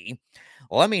 actually,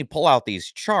 let me pull out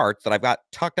these charts that I've got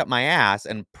tucked up my ass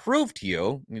and prove to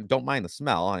you, don't mind the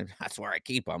smell, that's where I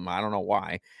keep them, I don't know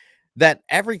why, that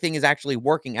everything is actually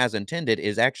working as intended,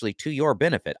 is actually to your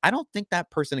benefit. I don't think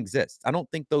that person exists. I don't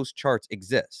think those charts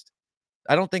exist.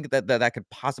 I don't think that could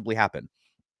possibly happen.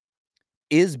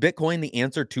 Is Bitcoin the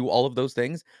answer to all of those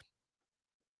things?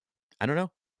 I don't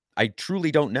know. I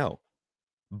truly don't know.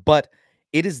 But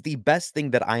it is the best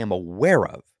thing that I am aware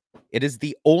of. It is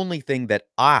the only thing that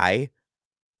I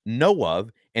know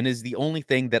of, and is the only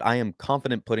thing that I am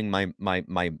confident putting my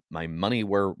money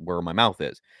where my mouth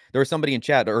is. There was somebody in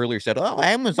chat earlier said, "Oh,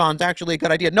 Amazon's actually a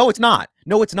good idea." No, it's not.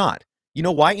 No, it's not. You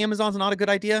know why Amazon's not a good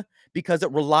idea? Because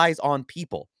it relies on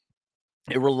people.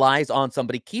 It relies on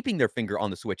somebody keeping their finger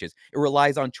on the switches. It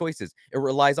relies on choices. It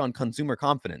relies on consumer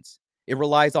confidence. It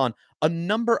relies on a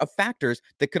number of factors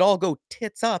that could all go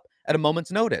tits up at a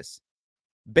moment's notice.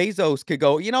 Bezos could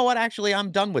go, you know what? Actually,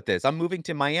 I'm done with this. I'm moving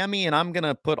to Miami, and I'm going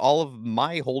to put all of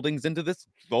my holdings into this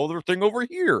other thing over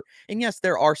here. And yes,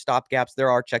 there are stopgaps. There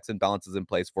are checks and balances in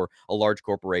place for a large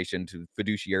corporation to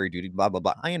fiduciary duty, blah, blah,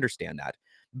 blah. I understand that.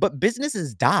 But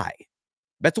businesses die.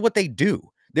 That's what they do.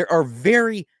 There are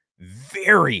very,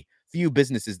 very few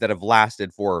businesses that have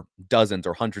lasted for dozens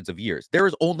or hundreds of years. There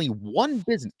is only one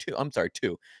business,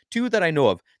 two that I know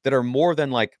of that are more than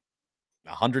like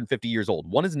 150 years old.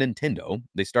 One is Nintendo.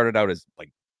 They started out as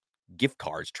like gift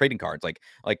cards, trading cards, like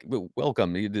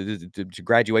welcome to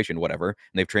graduation, whatever.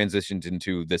 And they've transitioned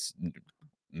into this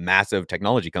massive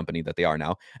technology company that they are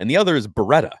now. And the other is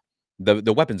Beretta,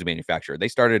 the weapons manufacturer. They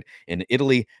started in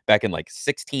Italy back in like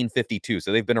 1652.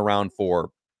 So they've been around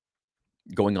for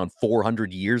going on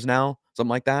 400 years now, something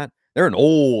like that. They're an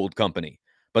old company.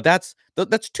 But that's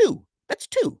two. That's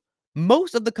two.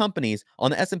 Most of the companies on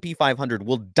the S&P 500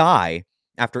 will die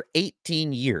after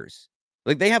 18 years.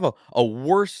 Like they have a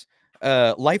worse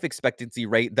life expectancy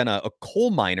rate than a coal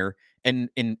miner And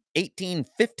in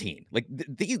 1815, like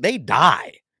they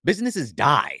die. Businesses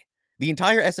die. The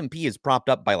entire S&P is propped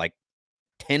up by like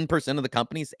 10% of the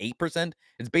companies, 8%.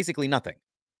 It's basically nothing.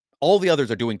 All the others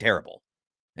are doing terrible.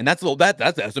 And that's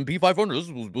S&P 500. This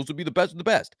is supposed to be the best of the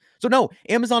best. So no,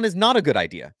 Amazon is not a good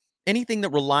idea. Anything that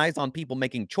relies on people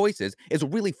making choices is a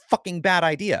really fucking bad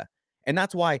idea. And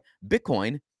that's why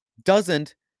Bitcoin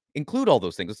doesn't include all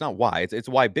those things. It's not why. It's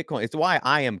why Bitcoin. It's why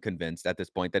I am convinced at this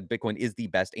point that Bitcoin is the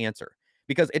best answer,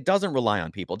 because it doesn't rely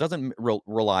on people. It doesn't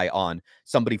rely on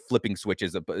somebody flipping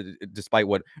switches, despite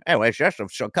what, oh, it's just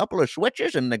a couple of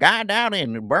switches, and the guy down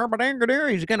in Bourbon,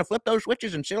 he's going to flip those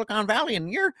switches in Silicon Valley, and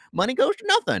your money goes to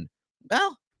nothing.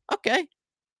 Well, okay.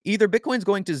 Either Bitcoin's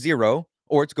going to zero,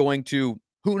 or it's going to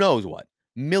who knows what,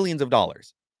 millions of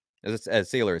dollars, as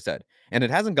Saylor said. And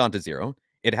it hasn't gone to zero.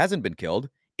 It hasn't been killed.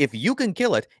 If you can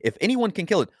kill it, if anyone can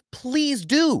kill it, please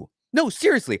do. No,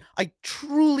 seriously, I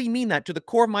truly mean that to the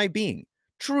core of my being.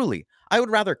 Truly. I would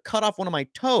rather cut off one of my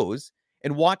toes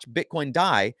and watch Bitcoin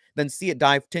die than see it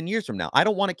die 10 years from now. I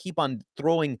don't want to keep on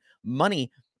throwing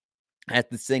money at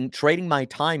this thing, trading my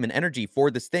time and energy for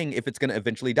this thing if it's going to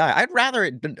eventually die. I'd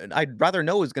rather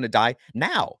know it's going to die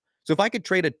now. So if I could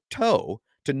trade a toe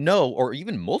to know, or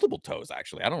even multiple toes,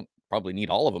 actually, I don't probably need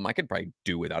all of them. I could probably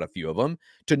do without a few of them,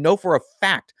 to know for a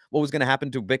fact what was going to happen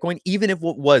to Bitcoin, even if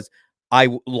it was I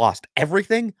lost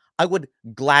everything, I would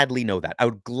gladly know that. I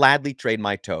would gladly trade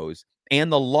my toes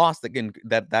and the loss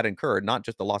that incurred, not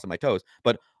just the loss of my toes,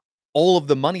 but all of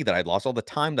the money that I'd lost, all the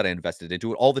time that I invested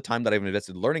into it, all the time that I've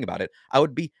invested learning about it. I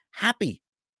would be happy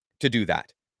to do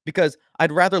that, because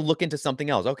I'd rather look into something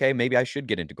else. Okay, maybe I should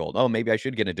get into gold. Oh, maybe I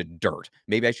should get into dirt.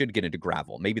 Maybe I should get into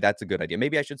gravel. Maybe that's a good idea.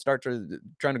 Maybe I should start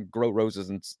trying to grow roses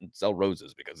and sell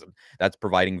roses, because that's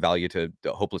providing value to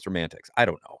hopeless romantics. I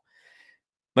don't know.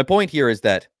 My point here is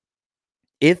that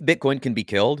if Bitcoin can be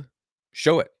killed,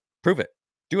 show it, prove it,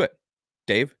 do it.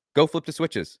 Dave, go flip the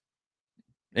switches.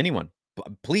 Anyone,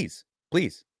 please.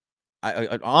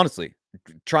 I honestly,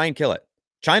 try and kill it.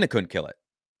 China couldn't kill it.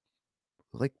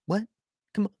 Like, what?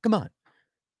 Come on.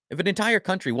 If an entire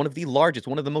country, one of the largest,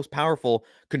 one of the most powerful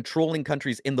controlling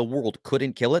countries in the world,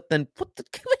 couldn't kill it, then what the,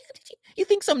 you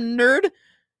think some nerd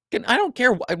can? I don't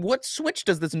care. What switch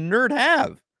does this nerd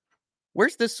have?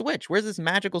 Where's this switch? Where's this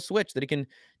magical switch that he can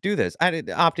do this?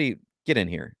 Opti, get in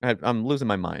here. I'm losing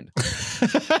my mind.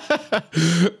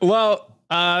 Well,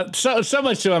 so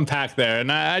much to unpack there, and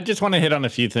I just want to hit on a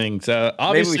few things.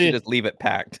 Obviously, maybe we should just leave it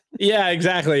packed. Yeah,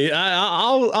 exactly.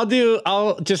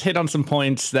 I'll just hit on some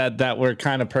points that were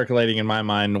kind of percolating in my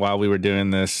mind while we were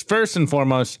doing this. First and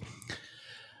foremost,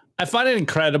 I find it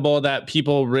incredible that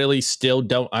people really still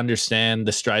don't understand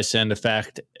the Streisand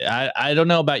effect. I don't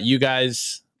know about you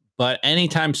guys, but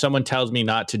anytime someone tells me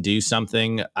not to do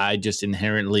something, I just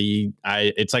inherently,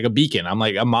 it's like a beacon. I'm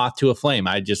like a moth to a flame.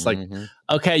 I just like,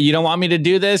 okay, you don't want me to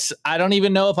do this. I don't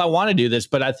even know if I want to do this,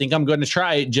 but I think I'm going to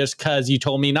try it just because you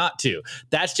told me not to.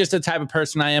 That's just the type of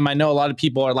person I am. I know a lot of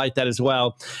people are like that as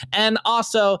well. And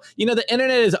also, the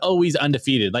internet is always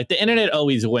undefeated. Like, the internet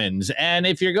always wins. And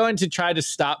if you're going to try to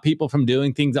stop people from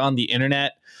doing things on the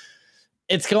internet,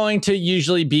 it's going to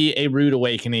usually be a rude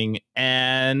awakening.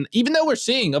 And even though we're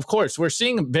seeing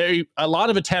a lot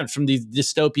of attempts from these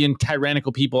dystopian,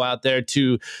 tyrannical people out there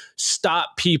to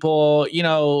stop people,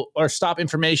 or stop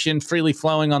information freely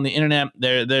flowing on the internet.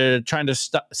 They're trying to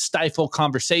stifle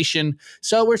conversation.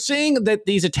 So we're seeing that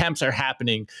these attempts are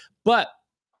happening, but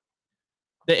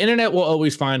the internet will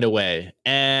always find a way,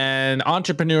 and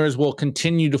entrepreneurs will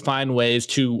continue to find ways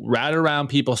to route around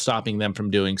people stopping them from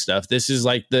doing stuff. This is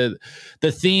like the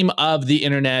theme of the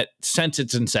internet since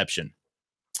its inception.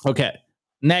 Okay,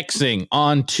 next thing,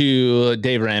 on to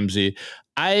Dave Ramsey.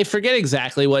 I forget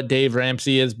exactly what Dave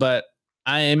Ramsey is, but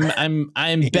I'm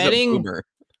betting.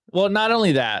 Well, not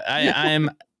only that, I'm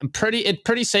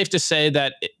pretty safe to say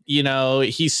that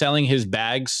he's selling his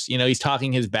bags. He's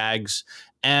talking his bags.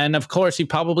 And of course, he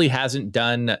probably hasn't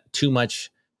done too much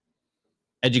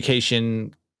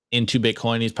education into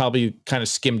Bitcoin. He's probably kind of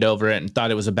skimmed over it and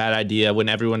thought it was a bad idea when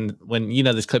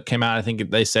this clip came out. I think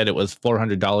they said it was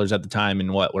 $400 at the time,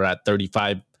 and we're at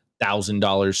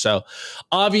 $35,000. So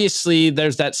obviously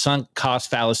there's that sunk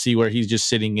cost fallacy where he's just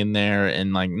sitting in there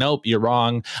and like, nope, you're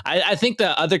wrong. I think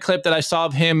the other clip that I saw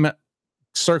of him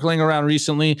circling around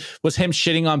recently was him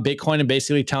shitting on Bitcoin and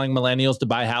basically telling millennials to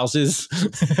buy houses.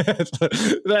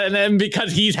 And then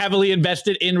because he's heavily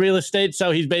invested in real estate,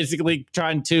 so he's basically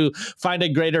trying to find a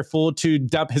greater fool to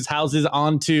dump his houses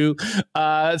onto.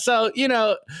 Of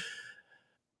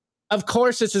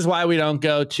course, this is why we don't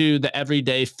go to the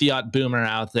everyday fiat boomer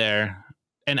out there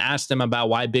and ask them about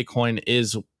why Bitcoin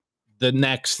is the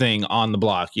next thing on the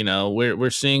block. You know, we're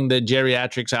seeing the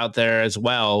geriatrics out there as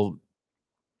well,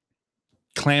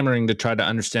 clamoring to try to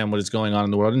understand what is going on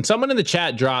in the world. And someone in the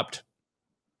chat dropped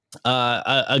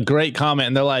a great comment,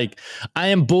 and they're like, I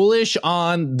am bullish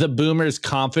on the boomers'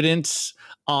 confidence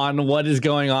on what is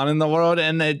going on in the world.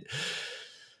 And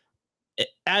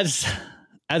as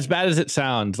bad as it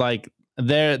sounds, like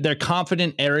their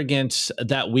confident arrogance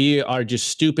that we are just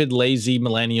stupid, lazy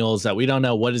millennials, that we don't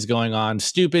know what is going on,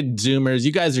 stupid Zoomers.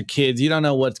 You guys are kids. You don't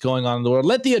know what's going on in the world.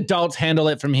 Let the adults handle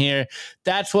it from here.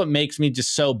 That's what makes me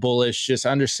just so bullish, just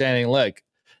understanding, look,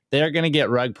 they're going to get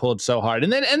rug pulled so hard.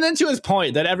 And then to his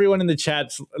point that everyone in the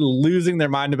chat's losing their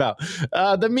mind about,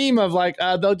 the meme of like,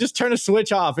 they'll just turn a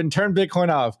switch off and turn Bitcoin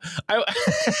off.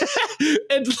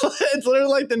 It's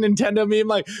literally like the Nintendo meme,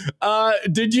 like,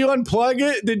 did you unplug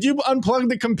it? Did you unplug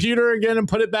the computer again and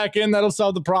put it back in? That'll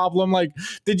solve the problem. Like,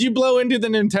 did you blow into the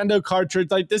Nintendo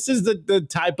cartridge? Like, this is the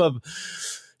type of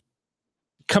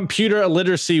computer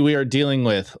illiteracy we are dealing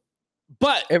with.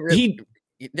 But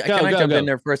Can I jump in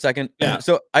there for a second? Yeah.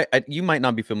 So you might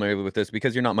not be familiar with this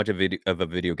because you're not much of a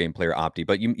video game player, Opti,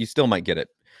 but you still might get it.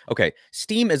 Okay,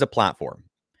 Steam is a platform.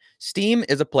 Steam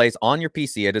is a place on your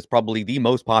PC. It is probably the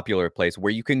most popular place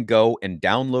where you can go and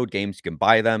download games. You can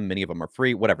buy them. Many of them are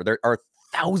free, whatever. There are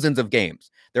thousands of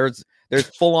games. There's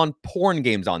full-on porn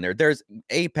games on there. There's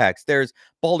Apex. There's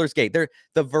Baldur's Gate.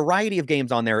 The variety of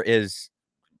games on there is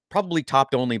probably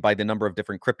topped only by the number of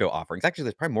different crypto offerings. Actually,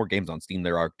 there's probably more games on Steam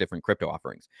there are different crypto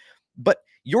offerings. But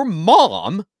your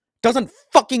mom doesn't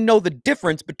fucking know the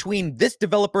difference between this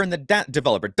developer and that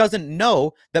developer. Doesn't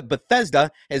know that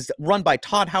Bethesda is run by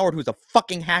Todd Howard, who's a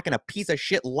fucking hack and a piece of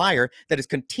shit liar that is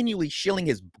continually shilling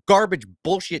his garbage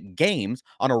bullshit games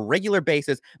on a regular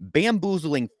basis,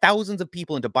 bamboozling thousands of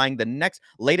people into buying the next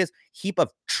latest heap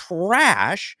of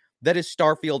trash that is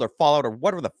Starfield or Fallout or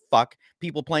whatever the fuck,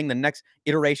 people playing the next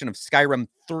iteration of Skyrim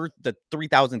through the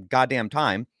 3,000 goddamn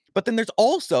time. But then there's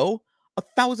also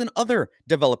 1,000 other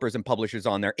developers and publishers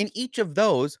on there. And each of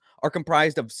those are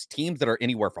comprised of teams that are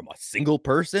anywhere from a single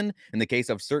person, in the case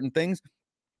of certain things,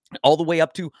 all the way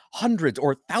up to hundreds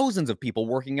or thousands of people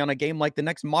working on a game like the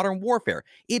next Modern Warfare.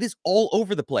 It is all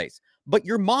over the place. But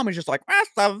your mom is just like, that's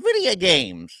the video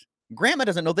games. Grandma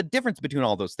doesn't know the difference between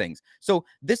all those things. So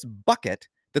this bucket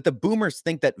that the boomers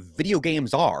think that video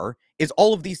games are is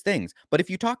all of these things. But if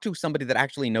you talk to somebody that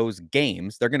actually knows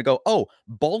games, they're going to go, oh,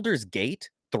 Baldur's Gate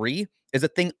 3 is a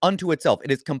thing unto itself. It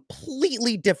is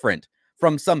completely different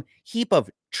from some heap of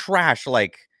trash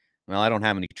like, well, I don't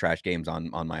have any trash games on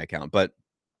my account, but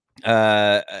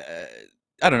I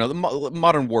don't know, the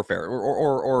Modern Warfare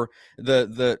or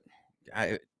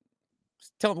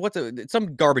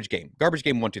some garbage game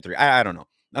 1, 2, 3. I don't know.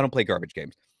 I don't play garbage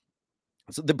games.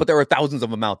 So, but there are thousands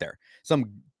of them out there.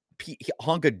 Some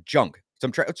hunk of junk.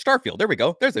 Starfield. There we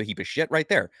go. There's a heap of shit right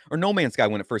there. Or No Man's Sky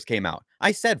when it first came out.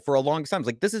 I said for a long time,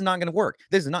 like, this is not going to work.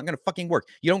 This is not going to fucking work.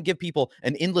 You don't give people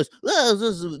an endless,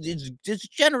 it's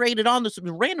generated on this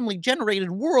randomly generated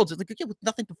worlds. It's like, with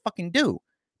nothing to fucking do.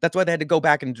 That's why they had to go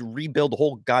back and rebuild the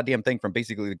whole goddamn thing from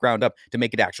basically the ground up to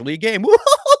make it actually a game.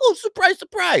 Whoa, surprise,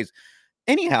 surprise.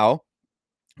 Anyhow,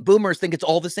 boomers think it's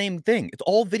all the same thing. It's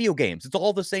all video games. It's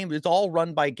all the same. It's all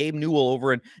run by Gabe Newell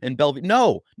over in Bellevue.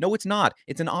 No, it's not.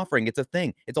 It's an offering. It's a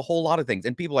thing. It's a whole lot of things.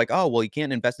 And people are like, oh, well, you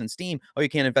can't invest in Steam. Oh, you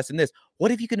can't invest in this.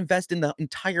 What if you can invest in the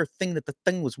entire thing that the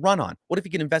thing was run on? What if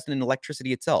you can invest in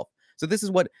electricity itself? So this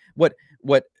is what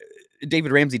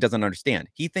David Ramsey doesn't understand.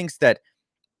 He thinks that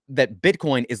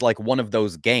Bitcoin is like one of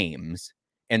those games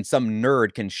and some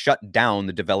nerd can shut down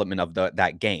the development of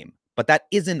that game. But that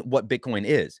isn't what Bitcoin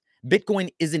is. Bitcoin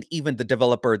isn't even the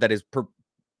developer that is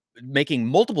making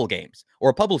multiple games or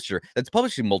a publisher that's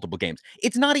publishing multiple games.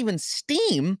 It's not even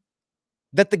Steam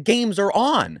that the games are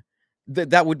on.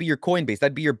 That would be your Coinbase.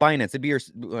 That'd be your Binance. It'd be your,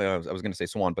 I was going to say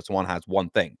Swan, but Swan has one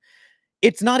thing.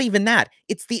 It's not even that.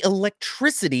 It's the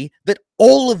electricity that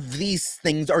all of these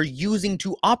things are using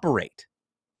to operate.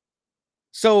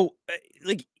 So,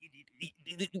 like,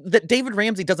 that David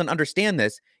Ramsey doesn't understand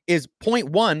this is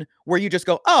point one, where you just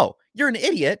go, oh, you're an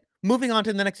idiot. Moving on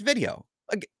to the next video.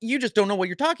 Like, you just don't know what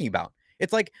you're talking about.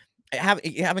 It's like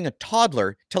having a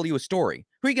toddler tell you a story.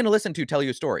 Who are you going to listen to tell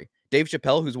you a story? Dave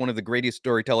Chappelle, who's one of the greatest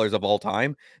storytellers of all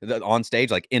time, on stage,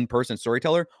 like in-person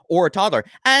storyteller, or a toddler.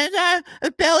 And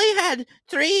Billy had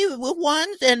 3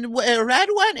 ones and a red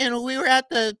one, and we were at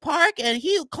the park, and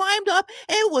he climbed up.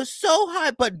 It was so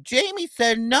high, but Jamie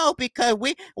said no because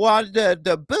we wanted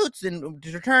the boots and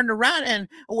turned around, and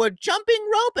we're jumping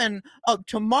rope, and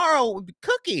tomorrow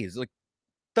cookies. Like,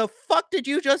 the fuck did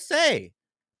you just say?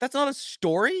 That's not a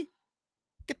story.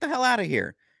 Get the hell out of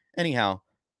here. Anyhow,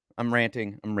 I'm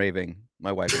ranting, I'm raving.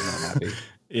 My wife is not happy.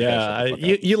 Yeah,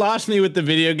 you lost me with the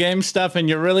video game stuff, and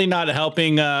you're really not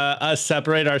helping us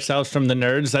separate ourselves from the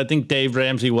nerds. I think Dave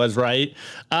Ramsey was right.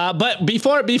 But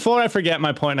before I forget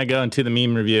my point, I go into the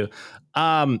meme review.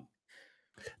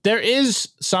 There is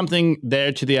something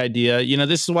there to the idea.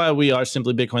 This is why we are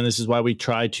Simply Bitcoin. This is why we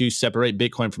try to separate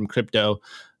Bitcoin from crypto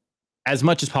as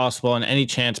much as possible and any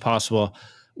chance possible.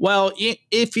 Well,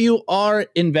 if you are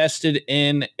invested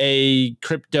in a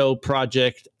crypto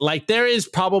project, like there is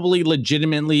probably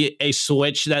legitimately a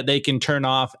switch that they can turn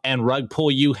off and rug pull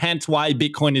you. Hence why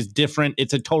Bitcoin is different.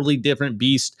 It's a totally different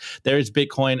beast. There is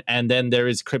Bitcoin and then there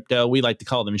is crypto. We like to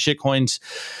call them shitcoins.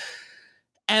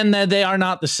 And they are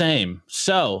not the same.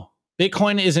 So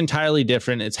Bitcoin is entirely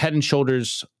different. It's head and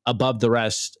shoulders above the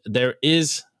rest. There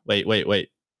is, wait.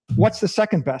 What's the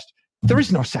second best? There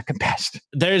is no second best.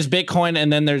 There's Bitcoin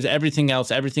and then there's everything else.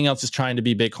 Everything else is trying to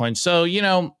be Bitcoin. So,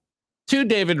 to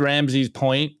David Ramsey's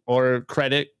point or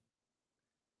credit,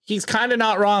 he's kind of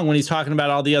not wrong when he's talking about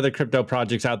all the other crypto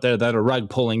projects out there that are rug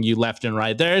pulling you left and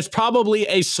right. There's probably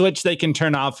a switch they can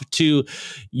turn off to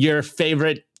your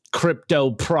favorite crypto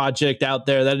project out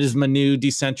there. That is my new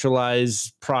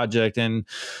decentralized project. And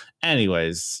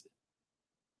anyways,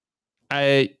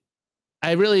 it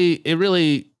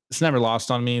really, it's never lost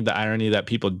on me the irony that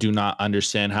people do not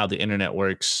understand how the internet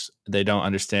works. They don't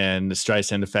understand the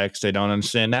Streisand effects. They don't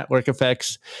understand network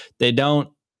effects. They don't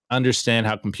understand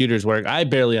how computers work. I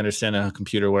barely understand how a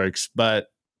computer works, but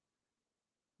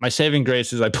my saving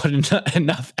grace is I put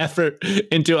enough effort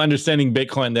into understanding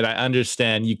Bitcoin that I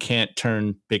understand you can't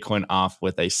turn Bitcoin off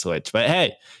with a switch. But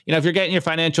hey, if you're getting your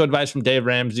financial advice from Dave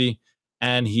Ramsey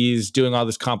and he's doing all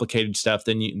this complicated stuff,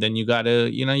 then you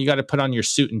gotta put on your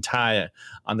suit and tie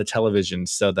on the television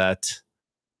so that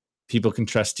people can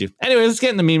trust you. Anyway, let's get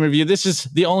in the meme review. This is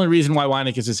the only reason why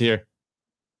Weinicus is here.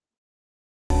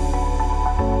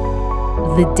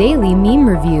 The Daily Meme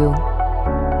Review.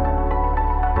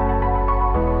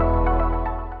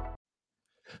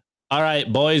 All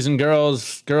right, boys and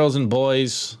girls and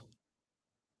boys.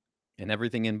 And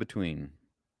everything in between.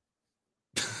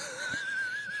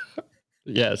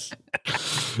 Yes.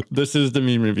 This is the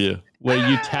meme review where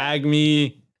you tag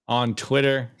me on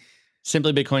Twitter,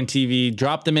 Simply Bitcoin TV,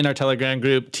 drop them in our Telegram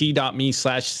group,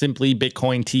 t.me/Simply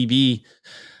Bitcoin TV.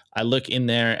 I look in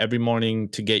there every morning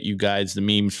to get you guys the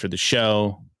memes for the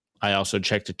show. I also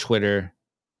check the Twitter.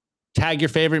 Tag your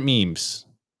favorite memes.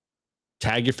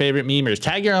 Tag your favorite memers.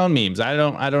 Tag your own memes. I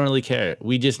don't really care.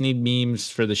 We just need memes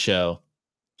for the show.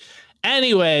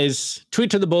 Anyways,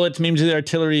 tweet to the bullets, memes of the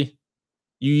artillery.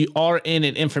 You are in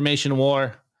an information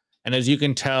war. And as you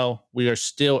can tell, we are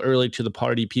still early to the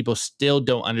party. People still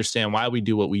don't understand why we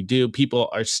do what we do. People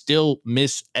are still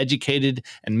miseducated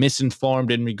and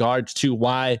misinformed in regards to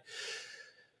why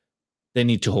they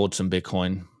need to hold some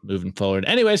Bitcoin moving forward.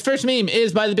 Anyways, first meme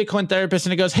is by the Bitcoin Therapist,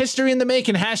 and it goes, history in the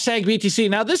making, hashtag BTC.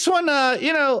 Now, this one, I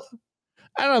don't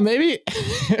know, maybe,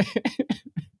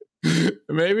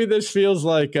 maybe this feels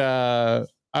like, I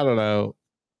don't know.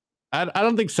 I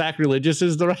don't think sacrilegious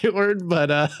is the right word,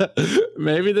 but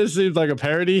maybe this seems like a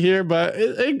parody here, but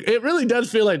it really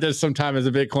does feel like there's some time as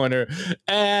a Bitcoiner.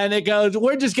 And it goes,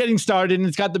 we're just getting started, and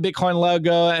it's got the Bitcoin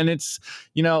logo, and it's,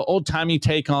 old-timey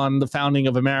take on the founding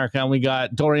of America. And we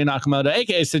got Dorian Nakamoto,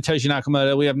 aka Satoshi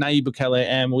Nakamoto. We have Nayib Bukele,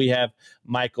 and we have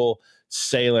Michael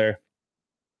Saylor.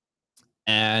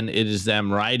 And it is them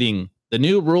writing the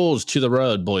new rules to the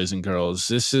road, boys and girls.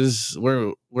 This is,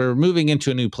 we're moving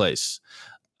into a new place.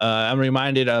 I'm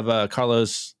reminded of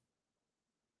Carlos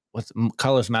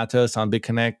Matos on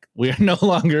BitConnect. We are no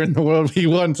longer in the world we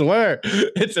once were.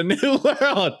 It's a new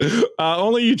world.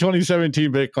 Only you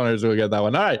 2017 Bitcoiners will get that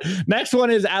one. All right. Next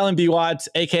one is Alan B. Watts,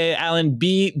 aka Alan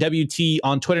BWT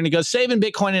on Twitter. And he goes, saving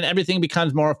Bitcoin and everything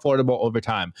becomes more affordable over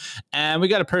time. And we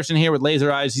got a person here with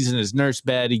laser eyes. He's in his nurse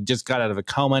bed. He just got out of a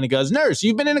coma. And he goes, nurse,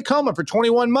 you've been in a coma for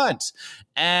 21 months.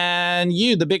 And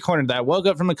you, the Bitcoiner that woke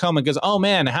up from a coma, goes, oh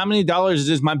man, how many dollars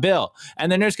is my bill?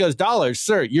 And the nurse goes, dollars,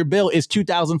 sir, your bill is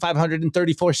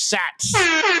 2,534 sats.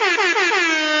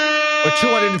 Or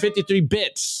 253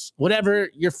 bits. Whatever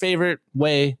your favorite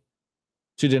way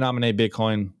to denominate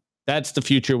Bitcoin. That's the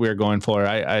future we're going for.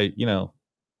 That'd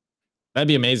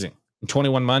be amazing. In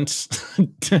 21 months,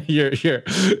 your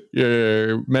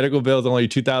medical bill is only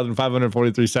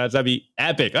 2,543 sats. That'd be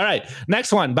epic. All right.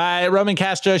 Next one by Roman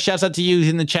Castro. Shouts out to you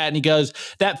in the chat. And he goes,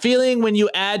 that feeling when you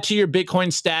add to your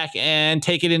Bitcoin stack and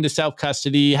take it into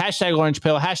self-custody, hashtag orange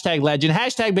pill, hashtag legend,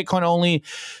 hashtag Bitcoin only,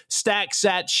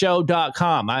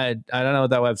 stacksatshow.com. I don't know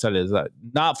what that website is.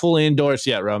 Not fully endorsed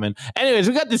yet, Roman. Anyways,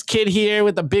 we got this kid here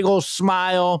with a big old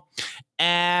smile,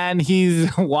 and he's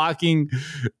walking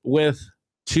with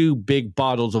 2 big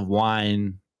bottles of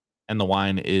wine, and the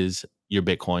wine is your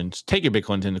Bitcoins. Take your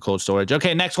Bitcoins into cold storage.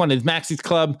 Okay, next one is Maxie's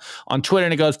Club on Twitter,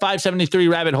 and it goes 573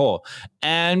 rabbit hole.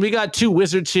 And we got 2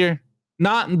 wizards here.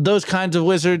 Not those kinds of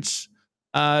wizards.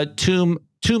 Two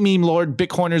meme lord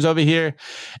Bitcoiners over here.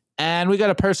 And we got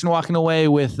a person walking away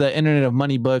with the Internet of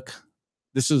Money book.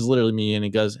 This is literally me. And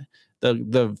it goes,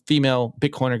 the female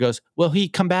Bitcoiner goes, will he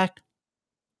come back?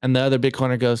 And the other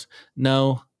Bitcoiner goes,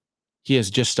 no, he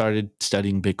has just started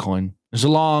studying Bitcoin. There's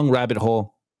a long rabbit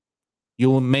hole.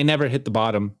 You may never hit the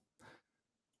bottom,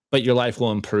 but your life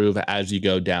will improve as you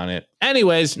go down it.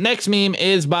 Anyways, next meme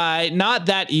is by not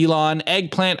that Elon,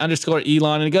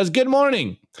 eggplant_Elon, and it goes, good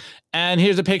morning. And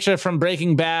here's a picture from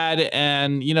Breaking Bad,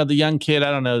 and the young kid,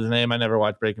 I don't know his name. I never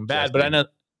watched Breaking Bad, Jesse. But I know,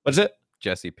 what's it?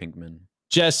 Jesse Pinkman.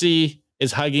 Jesse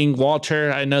is hugging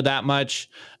Walter. I know that much.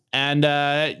 And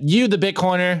you, the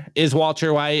Bitcoiner, is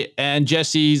Walter White, and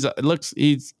Jesse's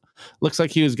looks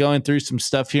like he was going through some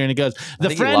stuff here, and he goes, I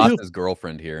think he lost his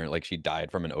girlfriend here, like she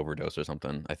died from an overdose or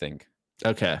something, I think.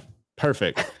 Okay,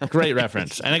 perfect. Great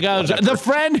reference. And it goes, the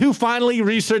friend who finally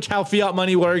researched how fiat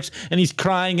money works, and he's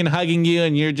crying and hugging you,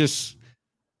 and you're just,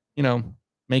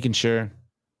 making sure.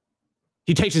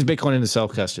 He takes his Bitcoin into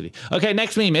self-custody. Okay,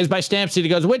 next meme is by Stampseed. It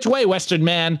goes, which way, Western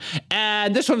man?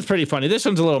 And this one's pretty funny. This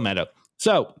one's a little meta.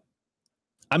 So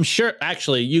I'm sure,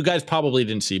 actually, you guys probably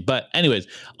didn't see. But anyways,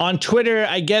 on Twitter,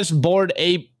 I guess Bored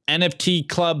Ape NFT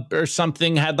Club or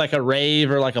something had like a rave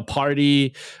or like a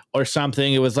party or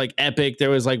something. It was like epic. There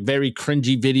was like very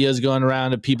cringy videos going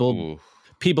around of people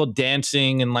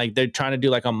dancing, and like they're trying to do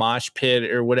like a mosh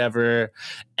pit or whatever.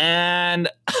 And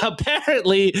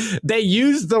apparently they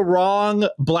used the wrong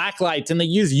black lights, and they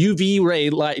used UV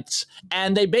ray lights,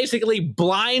 and they basically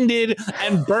blinded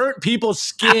and burnt people's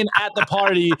skin at the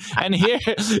party. And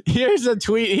here's a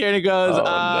tweet here, and it goes,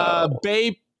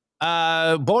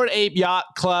 Bored Ape Yacht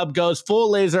Club goes full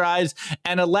laser eyes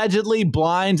and allegedly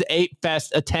blinds Ape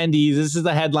Fest attendees. This is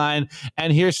the headline.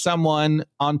 And here's someone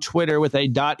on Twitter with a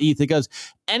 .eth. It goes,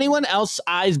 anyone else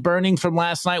eyes burning from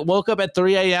last night woke up at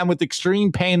 3 a.m. with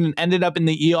extreme pain and ended up in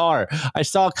the ER. I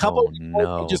saw a couple of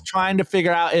people just trying to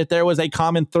figure out if there was a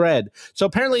common thread. So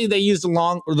apparently they used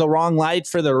the wrong lights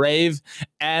for the rave,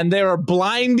 and they were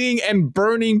blinding and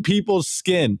burning people's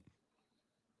skin.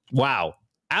 Wow.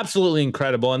 Absolutely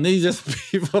incredible. And these just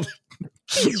people. All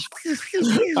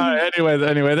right,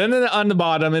 anyway. Then on the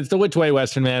bottom, it's the which way,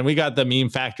 Western man. We got the meme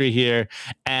factory here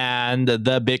and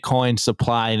the Bitcoin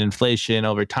supply and inflation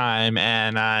over time.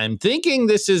 And I'm thinking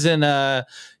this is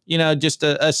just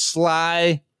a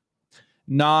sly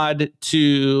nod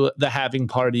to the halving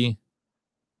party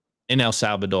in El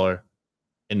Salvador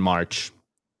in March.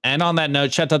 And on that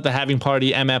note, shout out the Having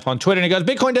Party MF on Twitter. And it goes,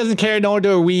 Bitcoin doesn't care, nor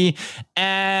do we.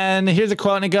 And here's a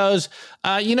quote, and it goes,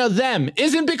 them.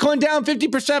 Isn't Bitcoin down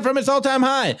 50% from its all-time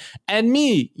high? And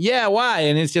me, yeah, why?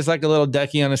 And it's just like a little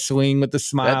ducky on a swing with a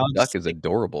smile. That duck is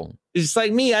adorable. It's just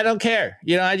like me, I don't care.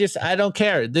 I don't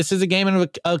care. This is a game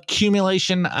of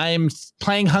accumulation. I'm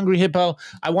playing Hungry Hippo.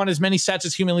 I want as many sets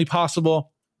as humanly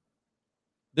possible.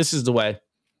 This is the way.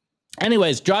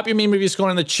 Anyways, drop your meme review score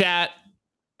in the chat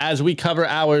as we cover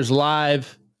ours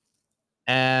live,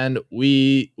 and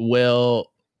we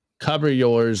will cover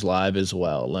yours live as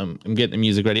well. I'm getting the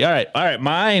music ready. All right.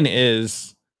 Mine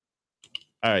is,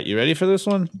 all right, you ready for this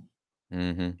one?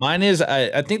 Mm-hmm. Mine is,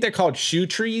 I think they're called shoe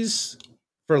trees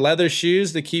for leather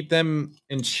shoes to keep them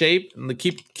in shape and to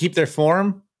keep their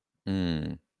form.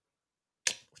 Mm.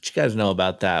 What you guys know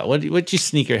about that? What you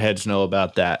sneakerheads know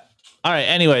about that? All right,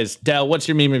 anyways, Del, what's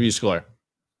your meme review score?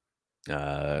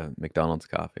 McDonald's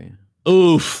coffee.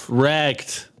 Oof,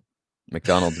 wrecked.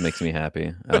 McDonald's makes me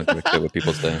happy. I don't give a shit what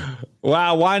people say.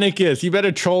 Wow, Weinicus, you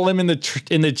better troll him in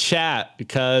the chat,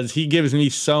 because he gives me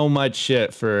so much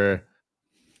shit for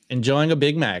enjoying a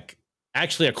Big Mac.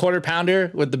 Actually, a quarter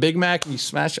pounder with the Big Mac, you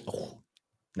smash it. Oh,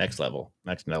 next level.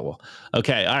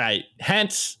 Okay, all right.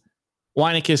 Hence,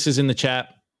 Weinicus is in the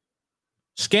chat.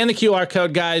 Scan the QR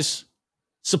code, guys.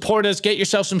 Support us. Get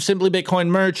yourself some Simply Bitcoin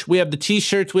merch. We have the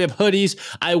t-shirts. We have hoodies.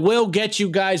 I will get you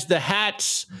guys the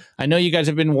hats. I know you guys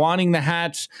have been wanting the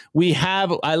hats.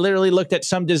 I literally looked at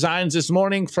some designs this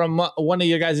morning from one of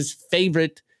your guys'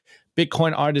 favorite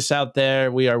Bitcoin artists out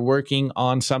there. We are working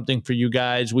on something for you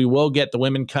guys. We will get the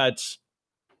women cuts.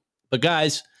 But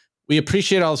guys, we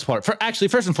appreciate all the support.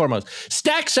 First and foremost,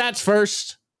 stack sats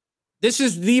first. This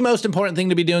is the most important thing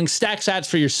to be doing. Stack sats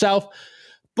for yourself.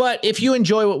 But if you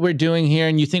enjoy what we're doing here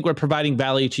and you think we're providing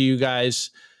value to you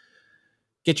guys,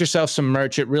 get yourself some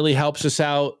merch. It really helps us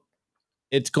out.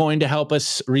 It's going to help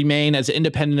us remain as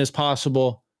independent as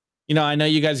possible. You know, I know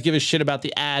you guys give a shit about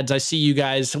the ads. I see you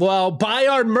guys. Well, buy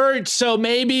our merch so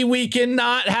maybe we can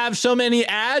not have so many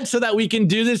ads so that we can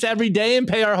do this every day and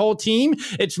pay our whole team.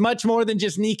 It's much more than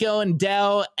just Nico and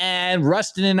Dell and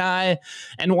Rustin and I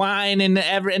and Wine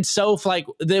and Soph. Like,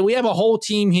 we have a whole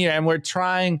team here, and we're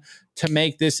trying to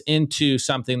make this into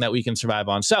something that we can survive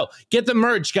on. So get the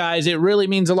merch, guys. It really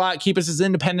means a lot. Keep us as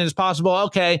independent as possible.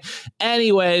 Okay.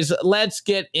 Anyways, let's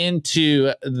get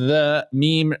into the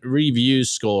meme review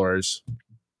scores.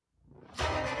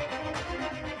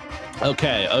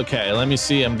 Okay. Let me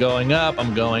see. I'm going up.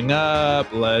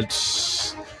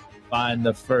 Let's find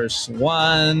the first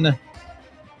one.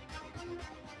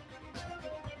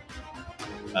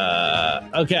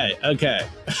 Okay.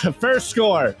 First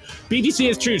score. BTC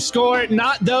is true. Score,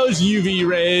 not those UV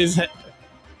rays.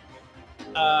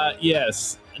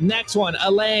 Yes. Next one,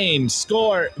 Elaine.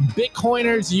 Score,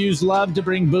 Bitcoiners use love to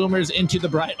bring boomers into the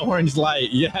bright orange light.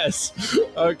 Yes.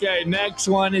 Okay, next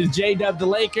one is J-Dub the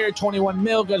Laker. 21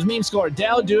 mil goes meme score.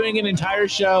 Dell doing an entire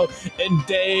show in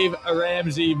Dave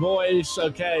Ramsey voice.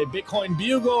 Okay, Bitcoin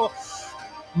Bugle.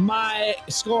 My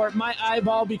score, my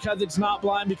eyeball because it's not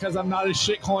blind because I'm not a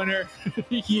shitcoiner.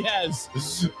 Yes.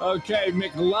 Okay,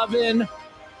 McLovin.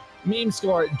 Meme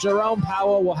score, Jerome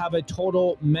Powell will have a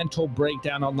total mental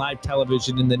breakdown on live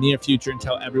television in the near future and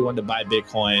tell everyone to buy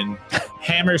Bitcoin.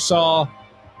 Hammersaw,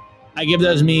 I give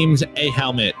those memes a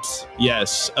helmet.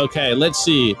 Yes. Okay, let's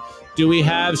see. Do we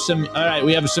have some? All right,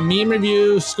 we have some meme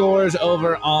review scores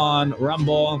over on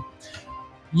Rumble.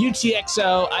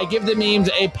 UTXO, I give the memes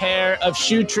a pair of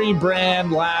Shoe Tree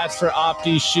brand last for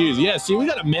Opti shoes. Yeah, see, we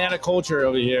got a man of culture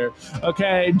over here.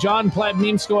 Okay, John Pleb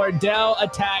meme score, Dell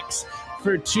attacks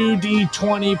for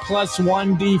 2D20 plus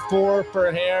 1D4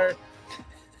 for hair.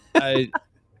 I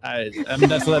mean,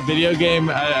 that's that video game.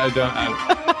 Okay.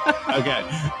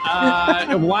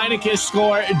 Weinekiss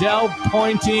score, Dell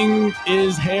pointing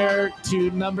his hair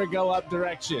to number go up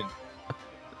direction.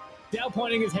 Dell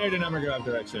pointing his hair to number go up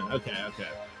direction. Okay.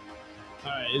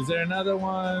 All right. Is there another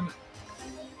one?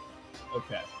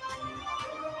 Okay.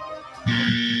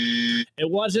 It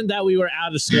wasn't that we were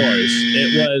out of scores.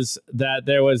 It was that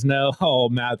there was no. Oh,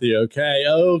 Matthew.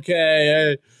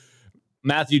 Okay.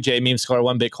 Matthew J. Meme score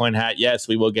 1 Bitcoin hat. Yes,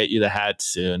 we will get you the hat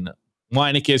soon.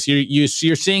 Weinekiss,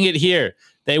 you're seeing it here.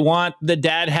 They want the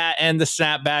dad hat and the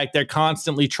snapback. They're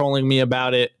constantly trolling me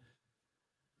about it.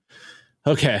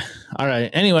 Okay. All right.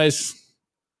 Anyways,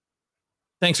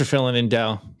 thanks for filling in,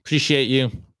 Dell. Appreciate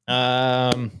you.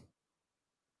 I don't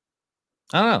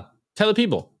know. Tell the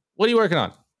people. What are you working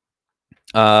on?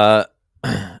 I'm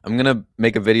going to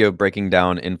make a video breaking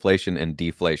down inflation and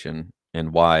deflation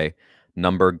and why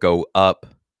number go up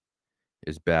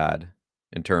is bad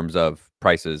in terms of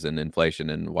prices and inflation.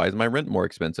 And why is my rent more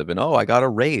expensive? And, oh, I got a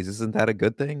raise. Isn't that a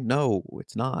good thing? No,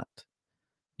 it's not.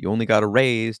 You only got a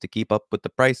raise to keep up with the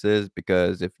prices,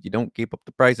 because if you don't keep up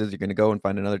the prices, you're going to go and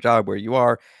find another job where you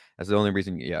are. That's the only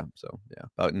reason. Yeah. So, yeah,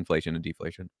 about inflation and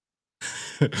deflation.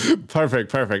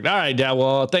 Perfect. All right, Dad.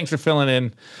 Well, thanks for filling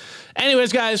in.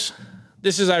 Anyways, guys,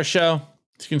 this is our show.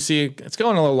 As you can see, it's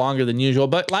going a little longer than usual,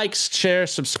 but like, share,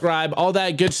 subscribe, all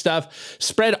that good stuff.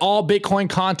 Spread all Bitcoin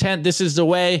content. This is the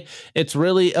way. It's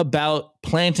really about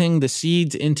planting the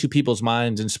seeds into people's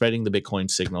minds and spreading the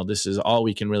Bitcoin signal. This is all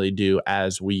we can really do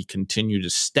as we continue to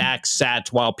stack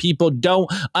sats while people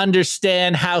don't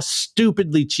understand how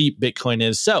stupidly cheap Bitcoin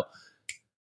is. So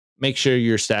make sure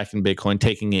you're stacking Bitcoin,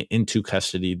 taking it into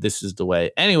custody. This is the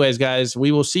way. Anyways, guys,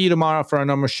 we will see you tomorrow for our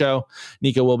number show.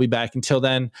 Nico will be back. Until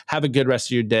then, have a good rest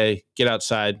of your day. Get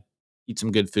outside, eat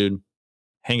some good food,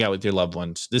 hang out with your loved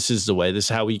ones. This is the way. This is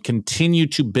how we continue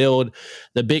to build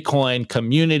the Bitcoin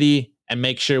community and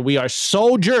make sure we are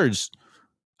soldiers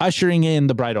ushering in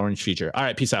the bright orange future. All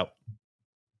right, peace out.